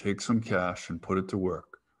time to take some cash and put it to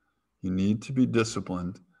work. You need to be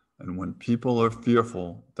disciplined, and when people are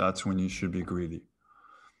fearful, that's when you should be greedy.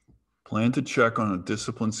 Plan to check on a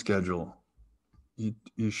disciplined schedule.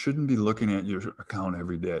 You shouldn't be looking at your account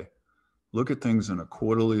every day. Look at things on a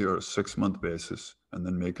quarterly or a 6-month basis and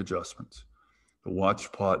then make adjustments. The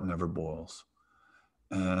watch pot never boils.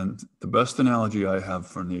 And the best analogy I have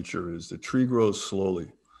for nature is the tree grows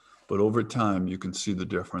slowly, but over time you can see the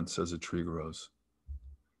difference as a tree grows.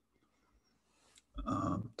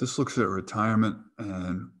 This looks at retirement,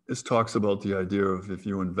 and this talks about the idea of if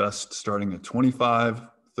you invest starting at 25,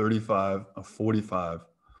 35, or 45,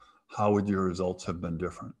 how would your results have been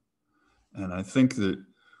different? And I think that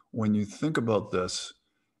when you think about this,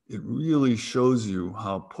 it really shows you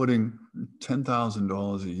how putting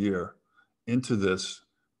 $10,000 a year into this,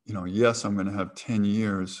 yes, I'm going to have 10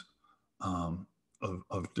 years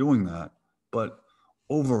of doing that. But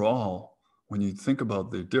overall, when you think about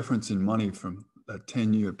the difference in money from that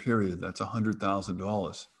 10-year period, that's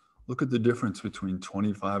 $100,000. Look at the difference between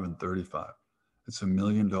 25 and 35. It's $1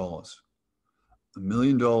 million. $1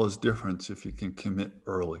 million difference if you can commit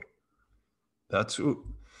early.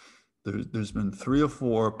 There's been 3 or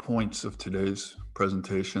 4 points of today's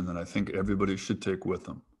presentation that I think everybody should take with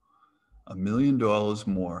them. $1 million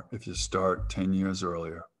more if you start 10 years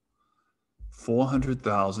earlier.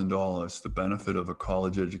 $400,000, the benefit of a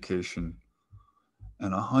college education,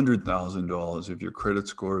 and $100,000 if your credit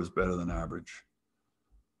score is better than average.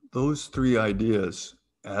 Those 3 ideas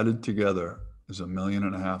added together is $1.5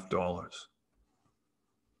 million.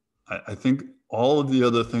 I think all of the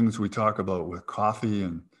other things we talk about with coffee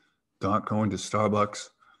and not going to Starbucks,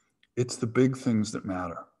 it's the big things that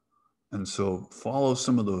matter. And so follow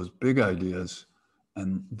some of those big ideas,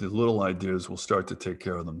 and the little ideas will start to take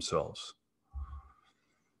care of themselves.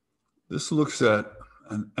 This looks at,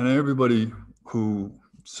 and everybody who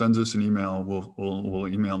sends us an email, we'll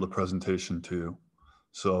email the presentation to you.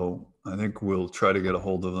 So I think we'll try to get a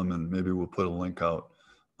hold of them, and maybe we'll put a link out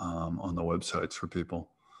on the websites for people.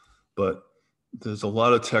 But there's a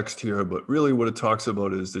lot of text here, but really what it talks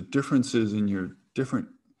about is the differences in your different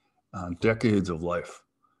decades of life.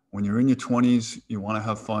 When you're in your 20s, you want to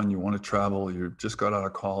have fun, you want to travel, you just got out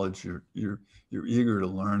of college, you're eager to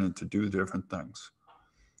learn and to do different things.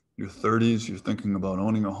 Your 30s, you're thinking about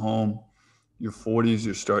owning a home. Your 40s,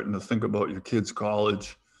 you're starting to think about your kids'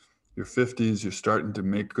 college. Your 50s, you're starting to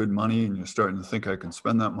make good money and you're starting to think, I can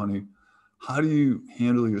spend that money. How do you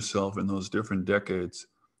handle yourself in those different decades?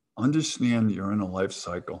 Understand you're in a life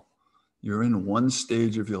cycle. You're in one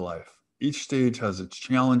stage of your life. Each stage has its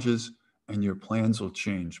challenges and your plans will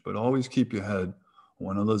change, but always keep your head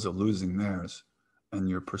when others are losing theirs, and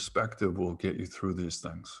your perspective will get you through these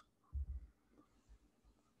things.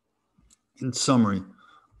 In summary,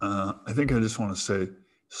 I think I just want to say,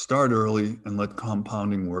 start early and let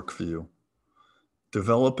compounding work for you.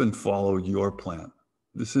 Develop and follow your plan.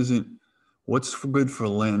 This isn't what's good for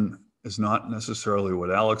Lynn is not necessarily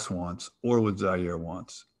what Alex wants or what Zaire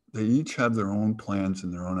wants. They each have their own plans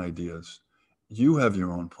and their own ideas. You have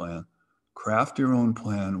your own plan. Craft your own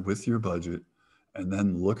plan with your budget, and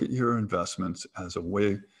then look at your investments as a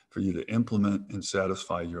way for you to implement and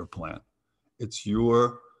satisfy your plan. It's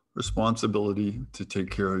your responsibility to take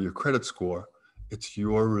care of your credit score. It's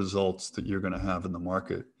your results that you're going to have in the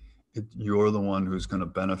market. You're the one who's going to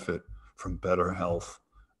benefit from better health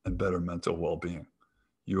and better mental well-being.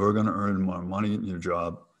 You're going to earn more money in your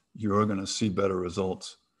job. You're going to see better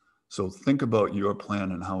results. So think about your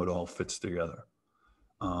plan and how it all fits together.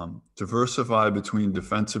 Diversify between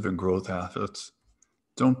defensive and growth assets.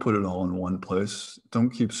 Don't put it all in one place. Don't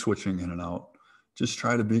keep switching in and out. Just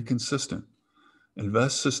try to be consistent.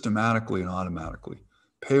 Invest systematically and automatically.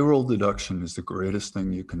 Payroll deduction is the greatest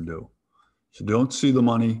thing you can do. You don't see the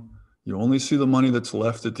money. You only see the money that's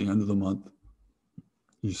left at the end of the month.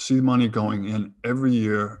 You see money going in every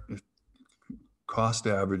year, cost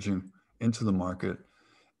averaging into the market.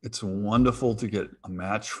 It's wonderful to get a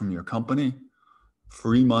match from your company.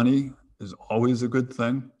 Free money is always a good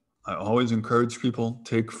thing. I always encourage people,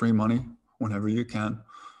 take free money whenever you can.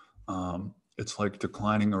 It's like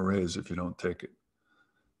declining a raise if you don't take it.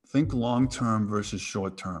 Think long-term versus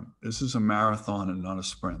short-term. This is a marathon and not a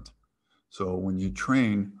sprint. So when you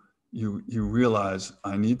train, you realize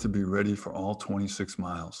I need to be ready for all 26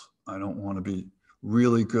 miles. I don't want to be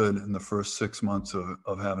really good in the first 6 months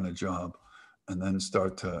of having a job and then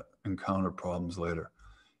start to encounter problems later.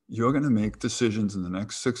 You're going to make decisions in the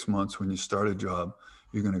next 6 months when you start a job.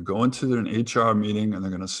 You're going to go into an HR meeting and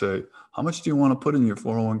they're going to say, how much do you want to put in your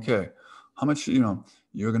 401k? How much,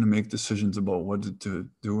 you're going to make decisions about what to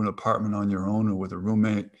do an apartment on your own or with a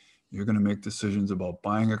roommate. You're going to make decisions about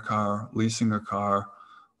buying a car, leasing a car,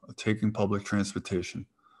 taking public transportation.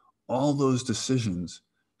 All those decisions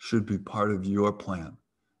should be part of your plan.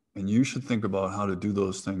 And you should think about how to do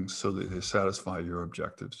those things so that they satisfy your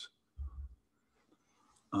objectives.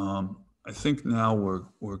 I think now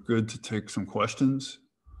we're good to take some questions.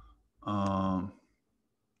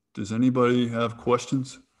 Does anybody have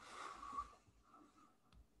questions?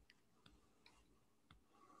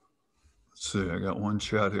 Let's see, I got one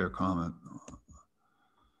chat here comment.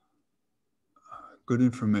 Good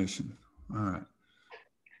information. All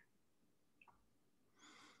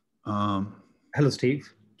right. Hello,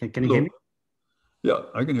 Steve. Can you hear me? Yeah,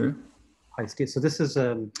 I can hear you. Hi, Steve. So this is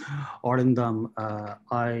Arindam.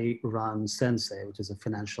 I run Sensei, which is a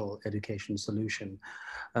financial education solution.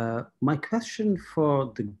 My question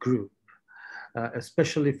for the group,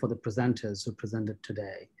 especially for the presenters who presented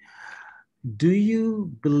today, do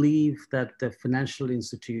you believe that the financial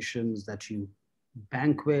institutions that you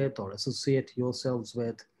bank with or associate yourselves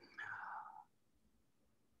with,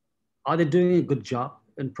 are they doing a good job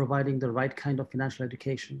in providing the right kind of financial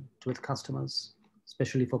education to its customers,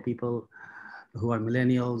 especially for people who are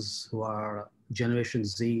millennials, who are Generation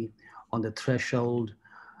Z, on the threshold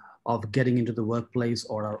of getting into the workplace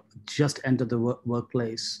or are just entered the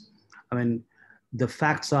workplace? I mean, the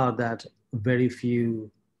facts are that very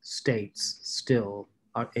few states still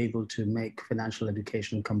are able to make financial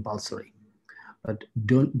education compulsory. But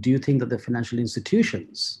do you think that the financial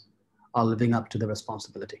institutions are living up to the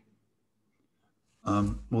responsibility?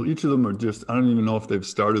 Well, each of them are just, I don't even know if they've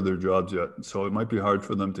started their jobs yet. So it might be hard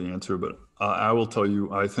for them to answer, but I will tell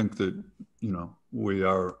you, I think that, we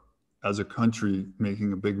are, as a country,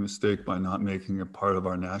 making a big mistake by not making it part of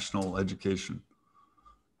our national education.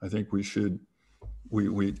 I think we should,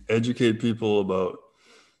 we educate people about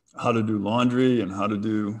how to do laundry and how to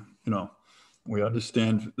do, we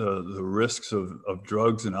understand the risks of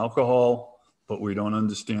drugs and alcohol, but we don't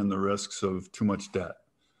understand the risks of too much debt.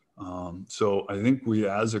 So I think we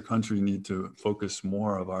as a country need to focus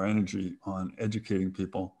more of our energy on educating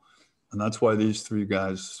people. And that's why these three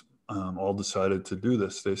guys all decided to do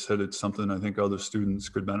this. They said it's something I think other students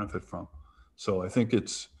could benefit from. So I think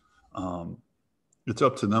it's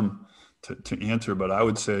up to them to answer, but I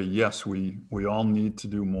would say, yes, we all need to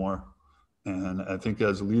do more. And I think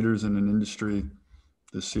as leaders in an industry,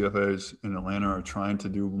 the CFAs in Atlanta are trying to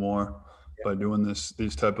do more by doing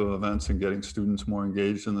these type of events and getting students more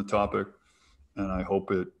engaged in the topic. And I hope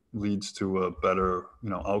it leads to a better,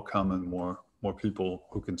 outcome and more people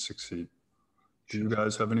who can succeed. Do you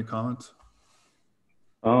guys have any comments?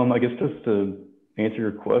 I guess just to answer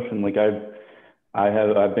your question, like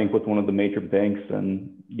I bank with one of the major banks,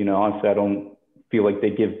 and honestly, I don't feel like they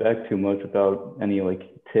give back too much about any like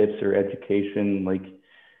tips or education, like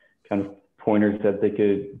kind of pointers that they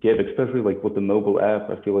could give, especially like with the mobile app.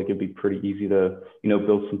 I feel like it'd be pretty easy to,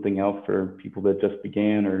 build something out for people that just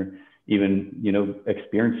began, or even,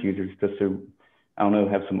 experienced users, just to, I don't know,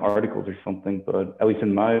 have some articles or something. But at least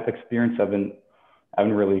in my experience, I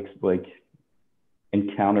haven't really like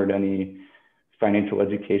encountered any financial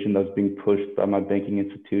education that's being pushed by my banking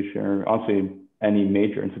institution, or honestly any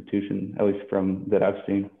major institution, at least from that I've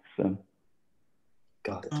seen. So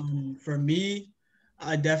got it. For me,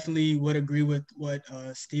 I definitely would agree with what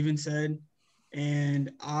Steven said.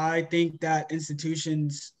 And I think that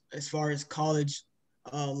institutions, as far as college,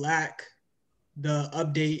 lack the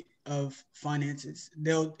update of finances.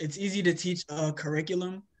 It's easy to teach a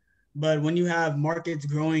curriculum, but when you have markets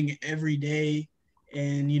growing every day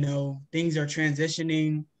and, things are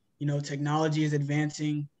transitioning, technology is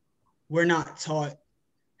advancing, we're not taught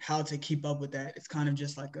how to keep up with that. It's kind of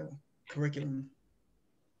just like a curriculum.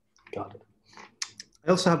 Got it. I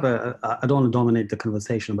also have I don't want to dominate the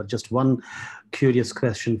conversation, but just one curious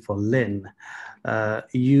question for Lynn.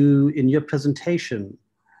 You, in your presentation,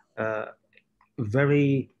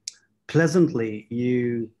 very pleasantly,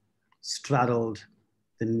 you straddled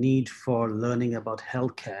the need for learning about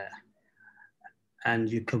healthcare, and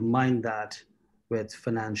you combined that with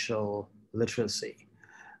financial literacy.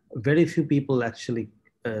 Very few people actually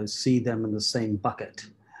see them in the same bucket,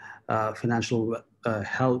 financial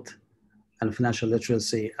health and financial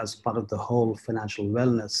literacy as part of the whole financial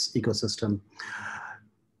wellness ecosystem.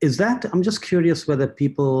 Is that, I'm just curious whether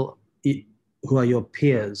people who are your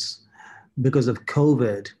peers, because of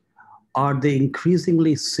COVID, are they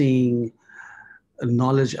increasingly seeing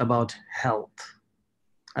knowledge about health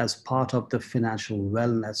as part of the financial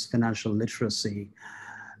wellness, financial literacy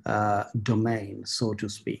domain, so to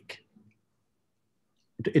speak?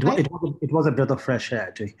 It was a breath of fresh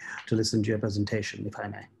air to listen to your presentation, if I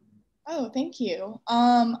may. Oh, thank you.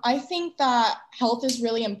 I think that health is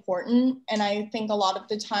really important. And I think a lot of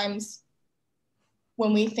the times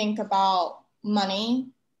when we think about money,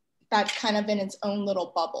 that's kind of in its own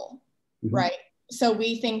little bubble, mm-hmm. right? So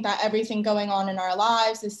we think that everything going on in our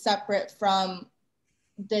lives is separate from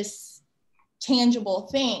this tangible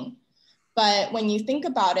thing. But when you think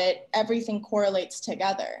about it, everything correlates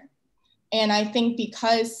together. And I think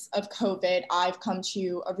because of COVID, I've come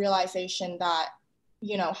to a realization that,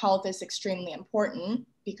 health is extremely important,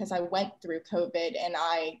 because I went through COVID and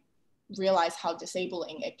I realized how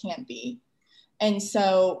disabling it can be. And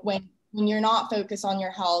so when you're not focused on your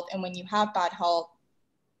health and when you have bad health,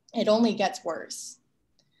 it only gets worse.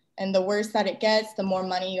 And the worse that it gets, the more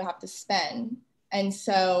money you have to spend. And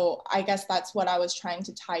so I guess that's what I was trying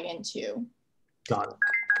to tie into. Got it.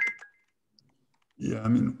 Yeah, I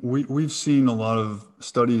mean, we've seen a lot of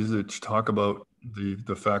studies that talk about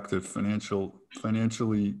the fact that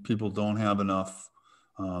financially people don't have enough.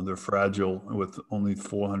 They're fragile with only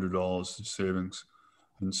 $400 in savings.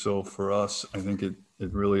 And so for us, I think it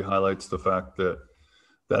really highlights the fact that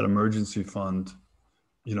that emergency fund,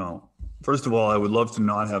 first of all, I would love to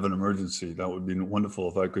not have an emergency. That would be wonderful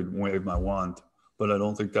if I could wave my wand, but I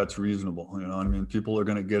don't think that's reasonable. I mean, people are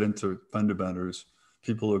going to get into fender benders.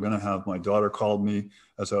 People are going to have, my daughter called me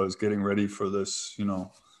as I was getting ready for this,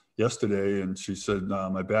 yesterday, and she said,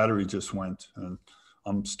 my battery just went and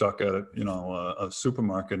I'm stuck at, a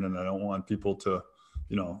supermarket, and I don't want people to,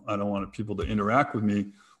 I don't want people to interact with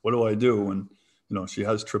me. What do I do? And, she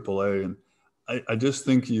has AAA, and I just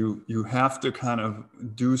think you have to kind of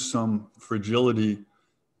do some fragility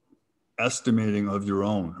estimating of your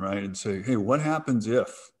own, right? And say, hey, what happens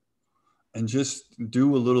if? And just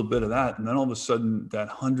do a little bit of that. And then all of a sudden that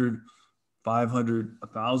 $100, $500,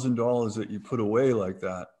 $1,000 that you put away like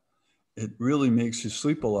that, it really makes you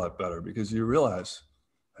sleep a lot better, because you realize,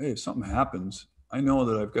 hey, if something happens, I know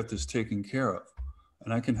that I've got this taken care of,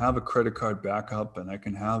 and I can have a credit card backup, and I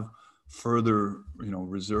can have further,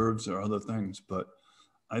 reserves or other things. But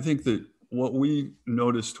I think that what we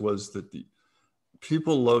noticed was that the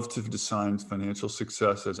people love to define financial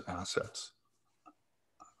success as assets.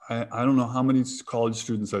 I don't know how many college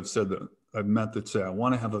students I've met that say, I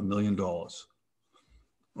want to have $1 million.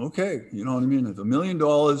 Okay, you know what I mean? If $1 million,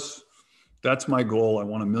 that's my goal. I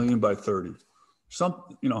want 1 million by 30.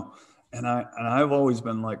 And I've always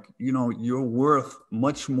been like, you're worth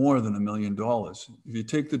much more than $1 million. If you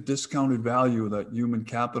take the discounted value that human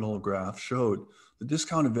capital graph showed, the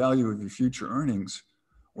discounted value of your future earnings,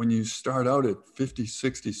 when you start out at 50,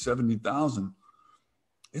 60, 70,000,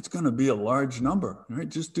 it's going to be a large number, right?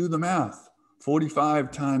 Just do the math.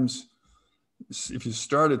 45 times, if you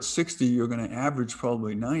start at 60, you're going to average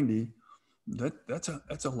probably 90. That's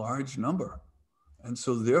a large number. And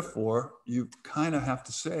so therefore, you kind of have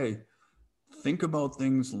to say, think about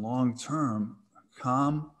things long-term,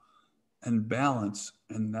 calm and balance,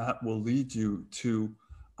 and that will lead you to,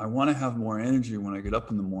 I want to have more energy when I get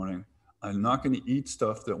up in the morning. I'm not going to eat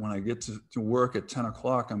stuff that when I get to work at 10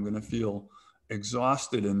 o'clock, I'm going to feel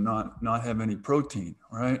exhausted and not have any protein,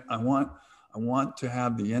 right? I want to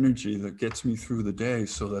have the energy that gets me through the day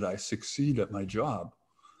so that I succeed at my job.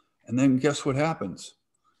 And then guess what happens?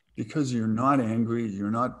 Because you're not angry,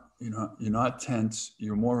 you're not you're not tense,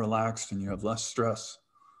 you're more relaxed, and you have less stress,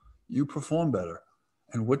 you perform better.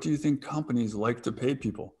 And what do you think companies like to pay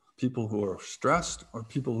people? People who are stressed or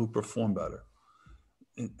people who perform better?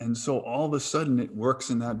 And so all of a sudden it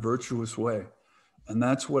works in that virtuous way. And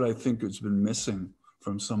that's what I think has been missing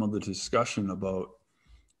from some of the discussion about,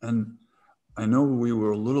 and I know we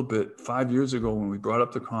were a little bit, 5 years ago when we brought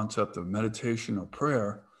up the concept of meditation or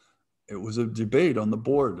prayer, it was a debate on the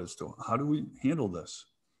board as to how do we handle this?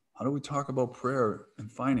 How do we talk about prayer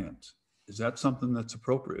and finance? Is that something that's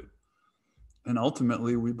appropriate? And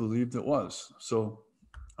ultimately we believed it was. So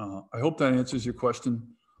I hope that answers your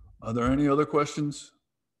question. Are there any other questions?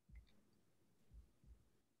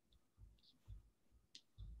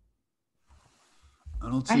 I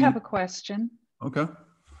don't see. I have a question. Okay.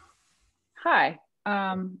 Hi.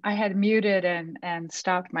 I had muted and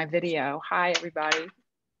stopped my video. Hi, everybody.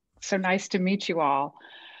 So nice to meet you all.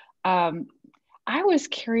 I was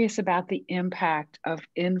curious about the impact of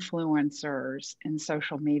influencers in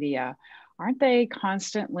social media. Aren't they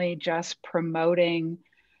constantly just promoting,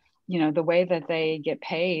 the way that they get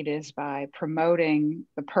paid is by promoting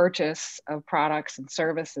the purchase of products and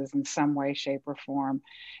services in some way, shape, or form?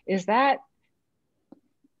 Is that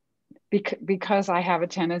because I have a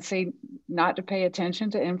tendency not to pay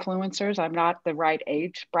attention to influencers? I'm not the right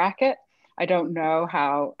age bracket. I don't know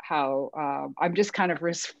how I'm just kind of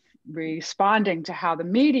responding to how the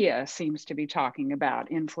media seems to be talking about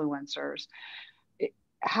influencers.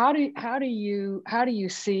 How do you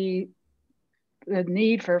see the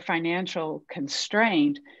need for financial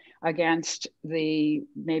constraint against maybe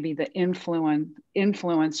the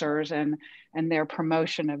influencers and their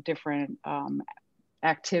promotion of different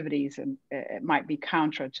activities, and it might be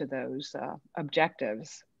contra to those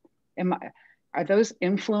objectives? Are those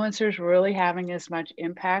influencers really having as much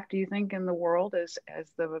impact, do you think, in the world as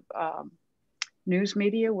the news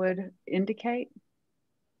media would indicate?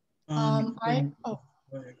 Go ahead.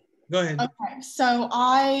 Okay, so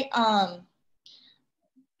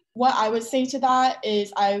what I would say to that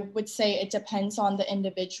is I would say it depends on the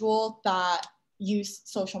individual that use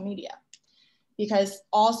social media, because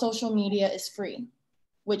all social media is free,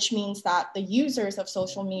 which means that the users of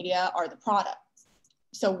social media are the product.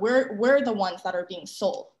 So we're the ones that are being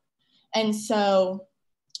sold. And so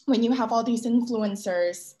when you have all these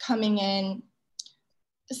influencers coming in,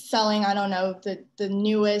 selling, I don't know, the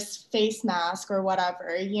newest face mask or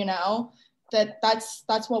whatever,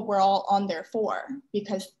 that's what we're all on there for.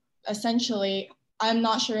 Because essentially, I'm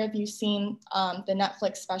not sure if you've seen the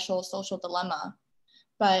Netflix special Social Dilemma,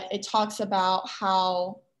 but it talks about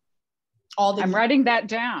how I'm writing that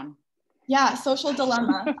down. Yeah, Social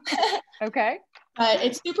Dilemma. Okay. But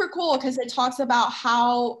it's super cool because it talks about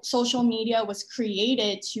how social media was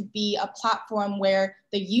created to be a platform where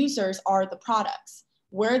the users are the products.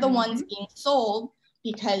 We're the ones being sold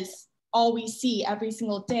because all we see every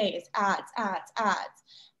single day is ads, ads, ads.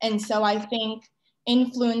 And so I think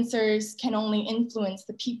influencers can only influence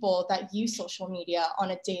the people that use social media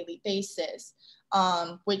on a daily basis,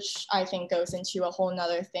 which I think goes into a whole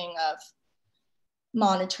nother thing of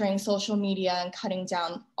monitoring social media and cutting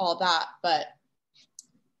down all that. But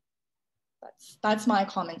that's my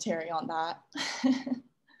commentary on that.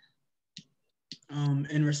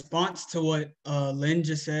 In response to what Lynn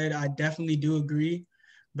just said, I definitely do agree.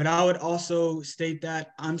 But I would also state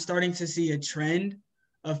that I'm starting to see a trend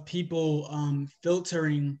of people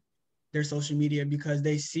filtering their social media because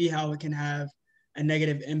they see how it can have a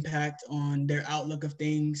negative impact on their outlook of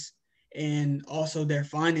things and also their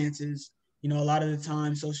finances. A lot of the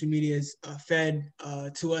time social media is fed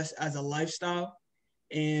to us as a lifestyle.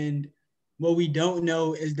 And what we don't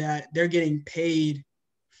know is that they're getting paid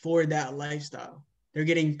for that lifestyle. They're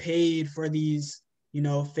getting paid for these,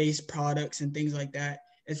 face products and things like that.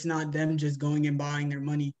 It's not them just going and buying their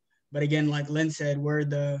money. But again, like Lynn said, we're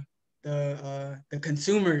the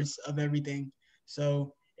consumers of everything.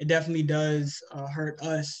 So it definitely does hurt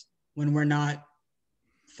us when we're not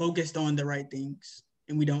focused on the right things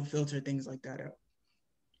and we don't filter things like that out.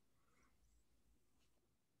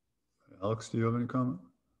 Alex, do you have any comment?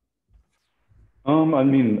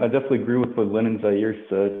 I definitely agree with what Lynn and Zaire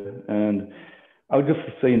said. And I would just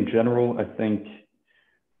say in general, I think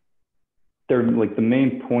they're like the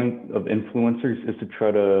main point of influencers is to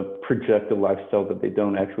try to project a lifestyle that they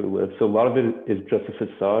don't actually live. So a lot of it is just a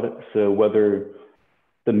facade. So whether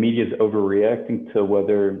the media is overreacting to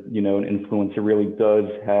whether, an influencer really does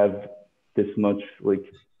have this much like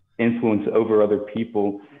influence over other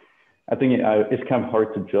people, I think it's kind of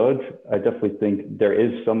hard to judge. I definitely think there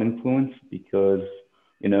is some influence because,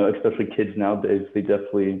 especially kids nowadays,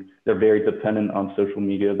 they're very dependent on social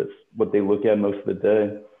media. That's what they look at most of the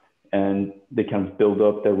day. and they kind of build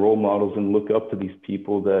up their role models and look up to these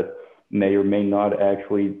people that may or may not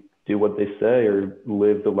actually do what they say or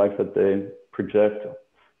live the life that they project.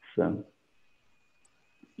 So.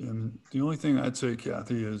 And the only thing I'd say,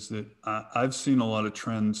 Kathy, is that I've seen a lot of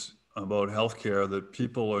trends about healthcare that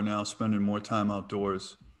people are now spending more time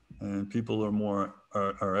outdoors, and people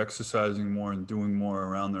are exercising more and doing more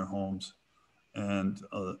around their homes. And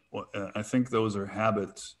I think those are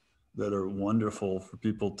habits that are wonderful for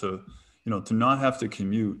people to, to not have to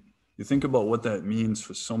commute. You think about what that means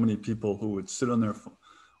for so many people who would sit on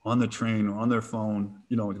the train or on their phone,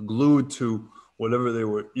 glued to whatever they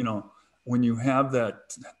were, when you have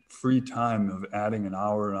that free time of adding an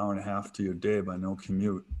hour and a half to your day by no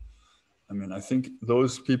commute. I mean, I think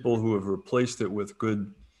those people who have replaced it with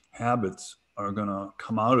good habits are going to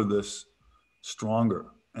come out of this stronger.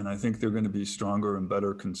 And I think they're going to be stronger and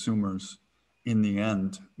better consumers in the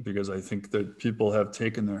end, because I think that people have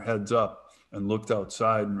taken their heads up and looked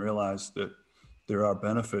outside and realized that there are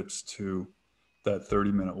benefits to that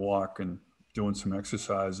 30-minute walk and doing some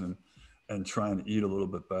exercise and trying to eat a little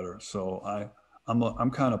bit better. So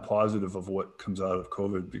I'm kind of positive of what comes out of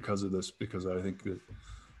COVID because of this, because I think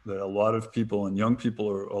that a lot of people, and young people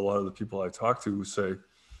are a lot of the people I talk to, who say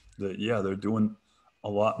that, yeah, they're doing a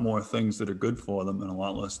lot more things that are good for them and a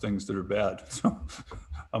lot less things that are bad. So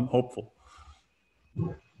I'm hopeful.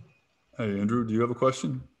 Hey, Andrew, do you have a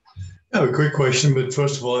question? I have a quick question, but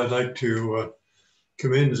first of all, I'd like to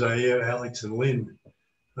commend Zaire, Alex, and Lynn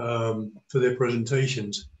for their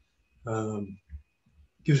presentations.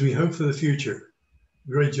 Gives me hope for the future.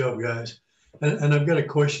 Great job, guys. And I've got a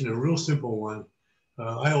question, a real simple one.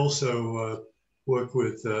 I also work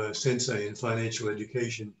with Sensei in financial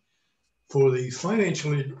education. For the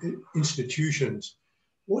financial institutions,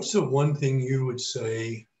 what's the one thing you would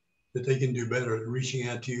say that they can do better at reaching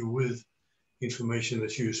out to you with information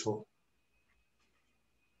that's useful?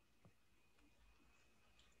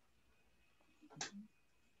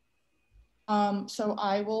 So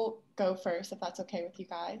I will go first, if that's okay with you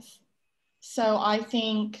guys. So I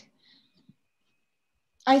think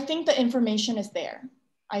the information is there.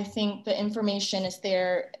 I think the information is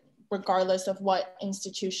there regardless of what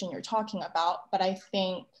institution you're talking about. But I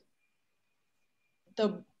think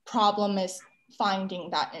the problem is finding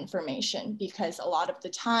that information, because a lot of the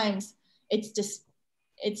times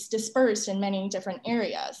it's dispersed in many different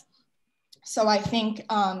areas. So I think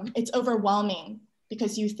it's overwhelming,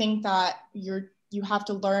 because you think that you have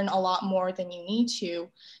to learn a lot more than you need to,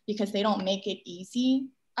 because they don't make it easy,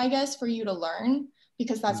 I guess, for you to learn,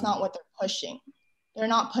 because that's not what they're pushing. They're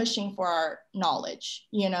not pushing for our knowledge,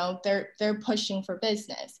 they're pushing for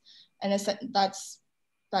business. And that's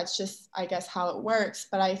just, I guess, how it works.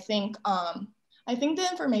 But I think the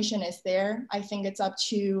information is there. I think it's up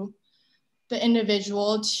to the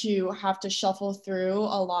individual to have to shuffle through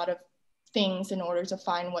a lot of things in order to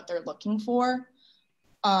find what they're looking for.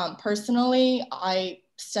 Personally, I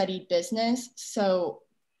studied business, so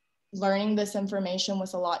learning this information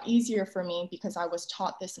was a lot easier for me because I was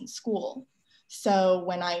taught this in school. So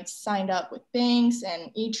when I signed up with banks and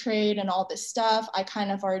E-Trade and all this stuff, I kind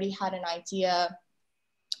of already had an idea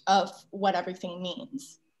of what everything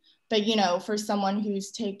means. But, for someone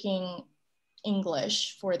who's taking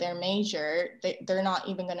English for their major, they're not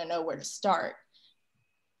even going to know where to start.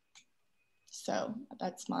 So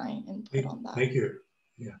that's my input on that. Thank you.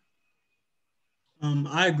 Yeah.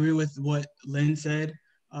 I agree with what Lynn said.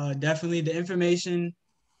 Definitely the information,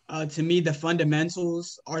 to me, the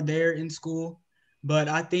fundamentals are there in school. But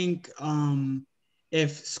I think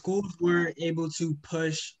if schools were able to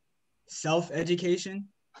push self-education,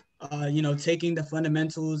 taking the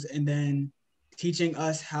fundamentals and then teaching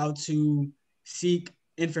us how to seek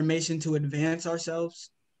information to advance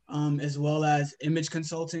ourselves, as well as image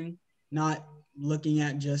consulting, not looking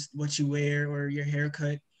at just what you wear or your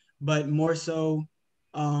haircut, but more so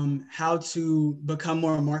how to become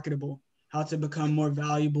more marketable, how to become more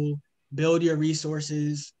valuable, build your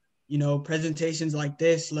resources, presentations like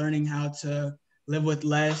this, learning how to live with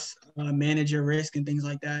less, manage your risk and things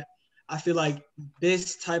like that. I feel like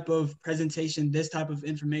this type of presentation, this type of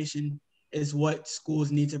information is what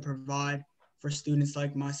schools need to provide for students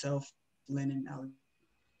like myself, Lynn, and Alex.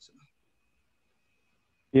 So.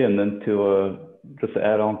 Yeah, and then to just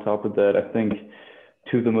add on top of that, I think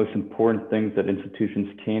two of the most important things that institutions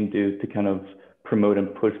can do to kind of promote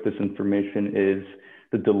and push this information is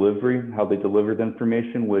the delivery, how they deliver the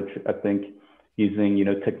information, which I think using,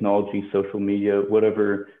 technology, social media,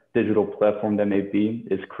 whatever digital platform that may be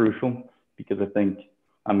is crucial, because I think,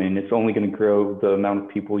 it's only going to grow the amount of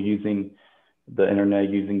people using the internet,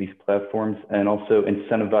 using these platforms, and also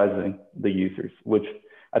incentivizing the users, which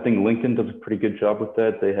I think LinkedIn does a pretty good job with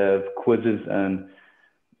that. They have quizzes and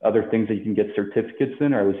other things that you can get certificates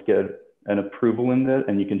in, or at least get an approval in that,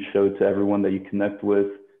 and you can show to everyone that you connect with,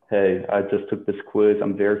 hey, I just took this quiz,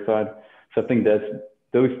 I'm verified. So I think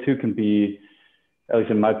those two can be, at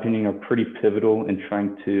least in my opinion, are pretty pivotal in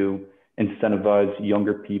trying to incentivize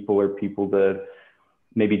younger people or people that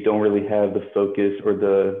maybe don't really have the focus or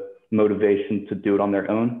the motivation to do it on their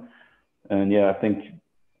own. And yeah, I think,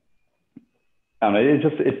 I don't know,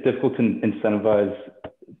 it's difficult to incentivize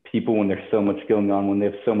people when there's so much going on, when they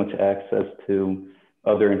have so much access to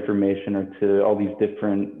other information or to all these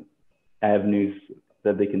different avenues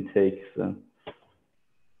that they can take. So.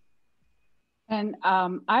 And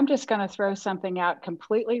I'm just going to throw something out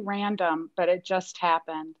completely random, but it just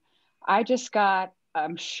happened. I just got,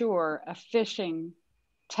 I'm sure, a phishing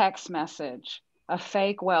text message, a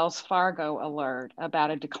fake Wells Fargo alert about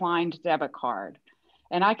a declined debit card.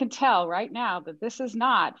 And I can tell right now that this is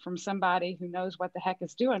not from somebody who knows what the heck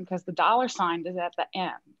is doing, because the $ is at the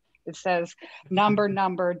end. It says number,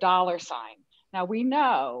 $. Now we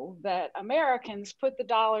know that Americans put the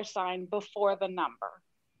 $ before the number.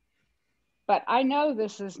 But I know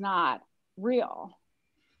this is not real.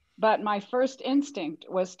 But my first instinct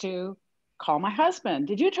was to call my husband.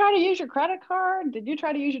 Did you try to use your credit card? Did you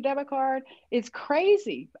try to use your debit card? It's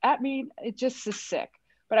crazy. I mean, it just is sick.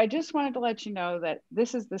 But I just wanted to let you know that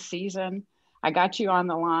this is the season. I got you on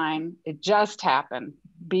the line. It just happened.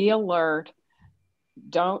 Be alert.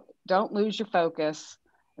 Don't lose your focus,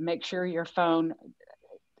 and make sure your phone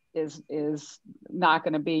is not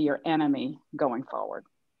going to be your enemy going forward.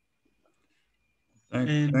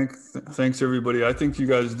 Thanks everybody. I think you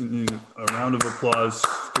guys need a round of applause,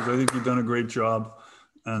 because I think you've done a great job,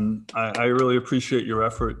 and I really appreciate your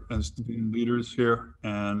effort as being leaders here.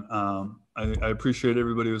 And I appreciate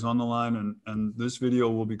everybody who's on the line, and this video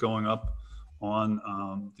will be going up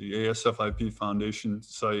on the ASFIP Foundation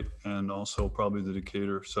site, and also probably the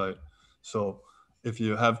Decatur site. So if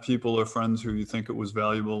you have people or friends who you think it was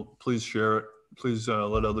valuable, please share it. Please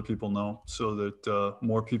let other people know, so that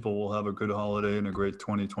more people will have a good holiday and a great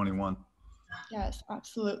 2021. Yes,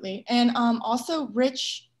 absolutely. And also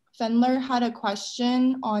Rich Fendler had a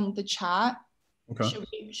question on the chat. Okay.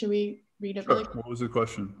 Should we read it? Sure. Really quick? What was the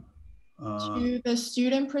question? To the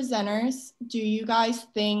student presenters, do you guys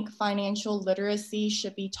think financial literacy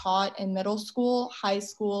should be taught in middle school, high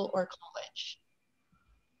school, or college?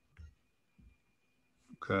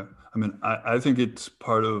 Okay. I mean, I think it's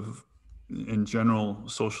part of, in general,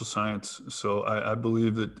 social science. So I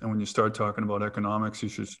believe that when you start talking about economics, you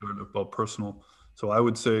should start about personal. So I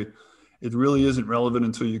would say it really isn't relevant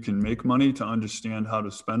until you can make money to understand how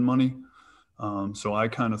to spend money. So I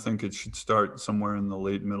kind of think it should start somewhere in the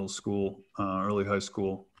late middle school, early high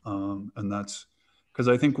school. And that's because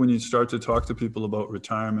I think when you start to talk to people about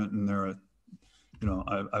retirement, and they're, you know,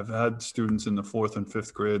 I've had students in the 4th and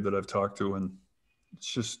 5th grade that I've talked to, and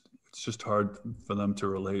it's just hard for them to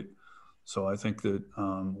relate. So I think that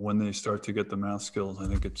when they start to get the math skills, I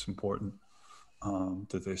think it's important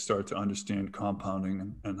that they start to understand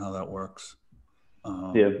compounding and how that works.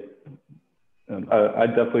 Yeah, I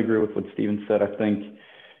definitely agree with what Steven said. I think,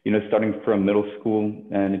 you know, starting from middle school,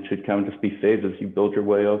 and it should kind of just be phases. You build your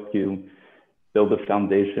way up, you build a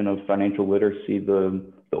foundation of financial literacy the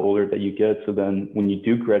older that you get. So then when you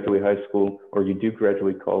do graduate high school, or you do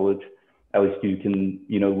graduate college, at least you can,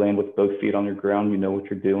 you know, land with both feet on your ground, you know what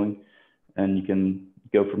you're doing, and you can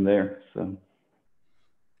go from there. So.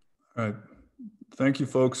 All right. Thank you,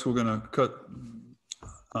 folks. We're going to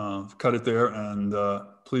cut it there, and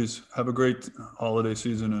please have a great holiday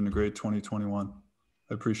season and a great 2021.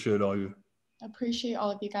 I appreciate all you. I appreciate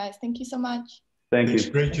all of you guys. Thank you so much. Thank you.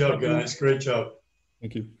 Great job, guys. Great job.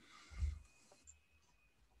 Thank you.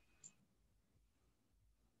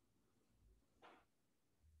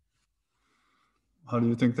 How do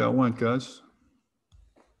you think that went, guys?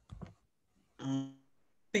 I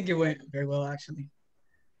think it went very well, actually.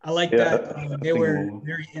 I like that they were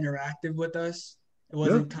very interactive with us. It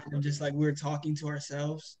wasn't kind of just like we were talking to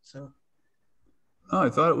ourselves. So. Oh, I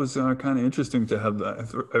thought it was kind of interesting to have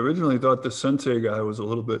that. I originally thought the sensei guy was I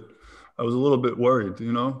was a little bit worried,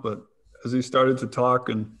 you know, but as he started to talk,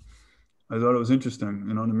 and I thought it was interesting,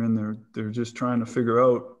 you know what I mean? They're just trying to figure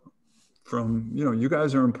out from, you know, you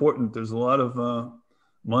guys are important. There's a lot of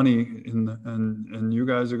money and you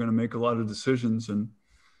guys are going to make a lot of decisions, and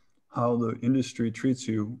how the industry treats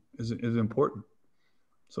you is important.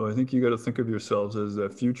 So I think you got to think of yourselves as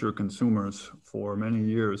future consumers for many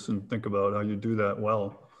years, and think about how you do that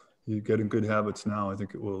well. You get in good habits now. I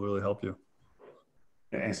think it will really help you.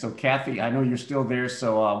 And so, Kathy, I know you're still there,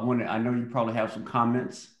 so I know you probably have some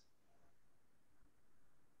comments.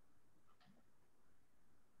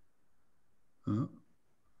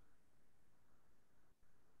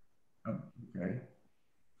 Okay.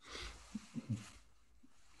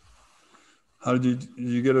 How did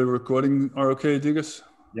you get a recording? Okay, Digas?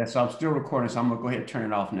 Yes, I'm still recording, so I'm gonna go ahead and turn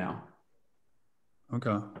it off now.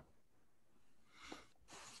 Okay.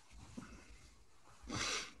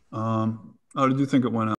 How did you think it went out?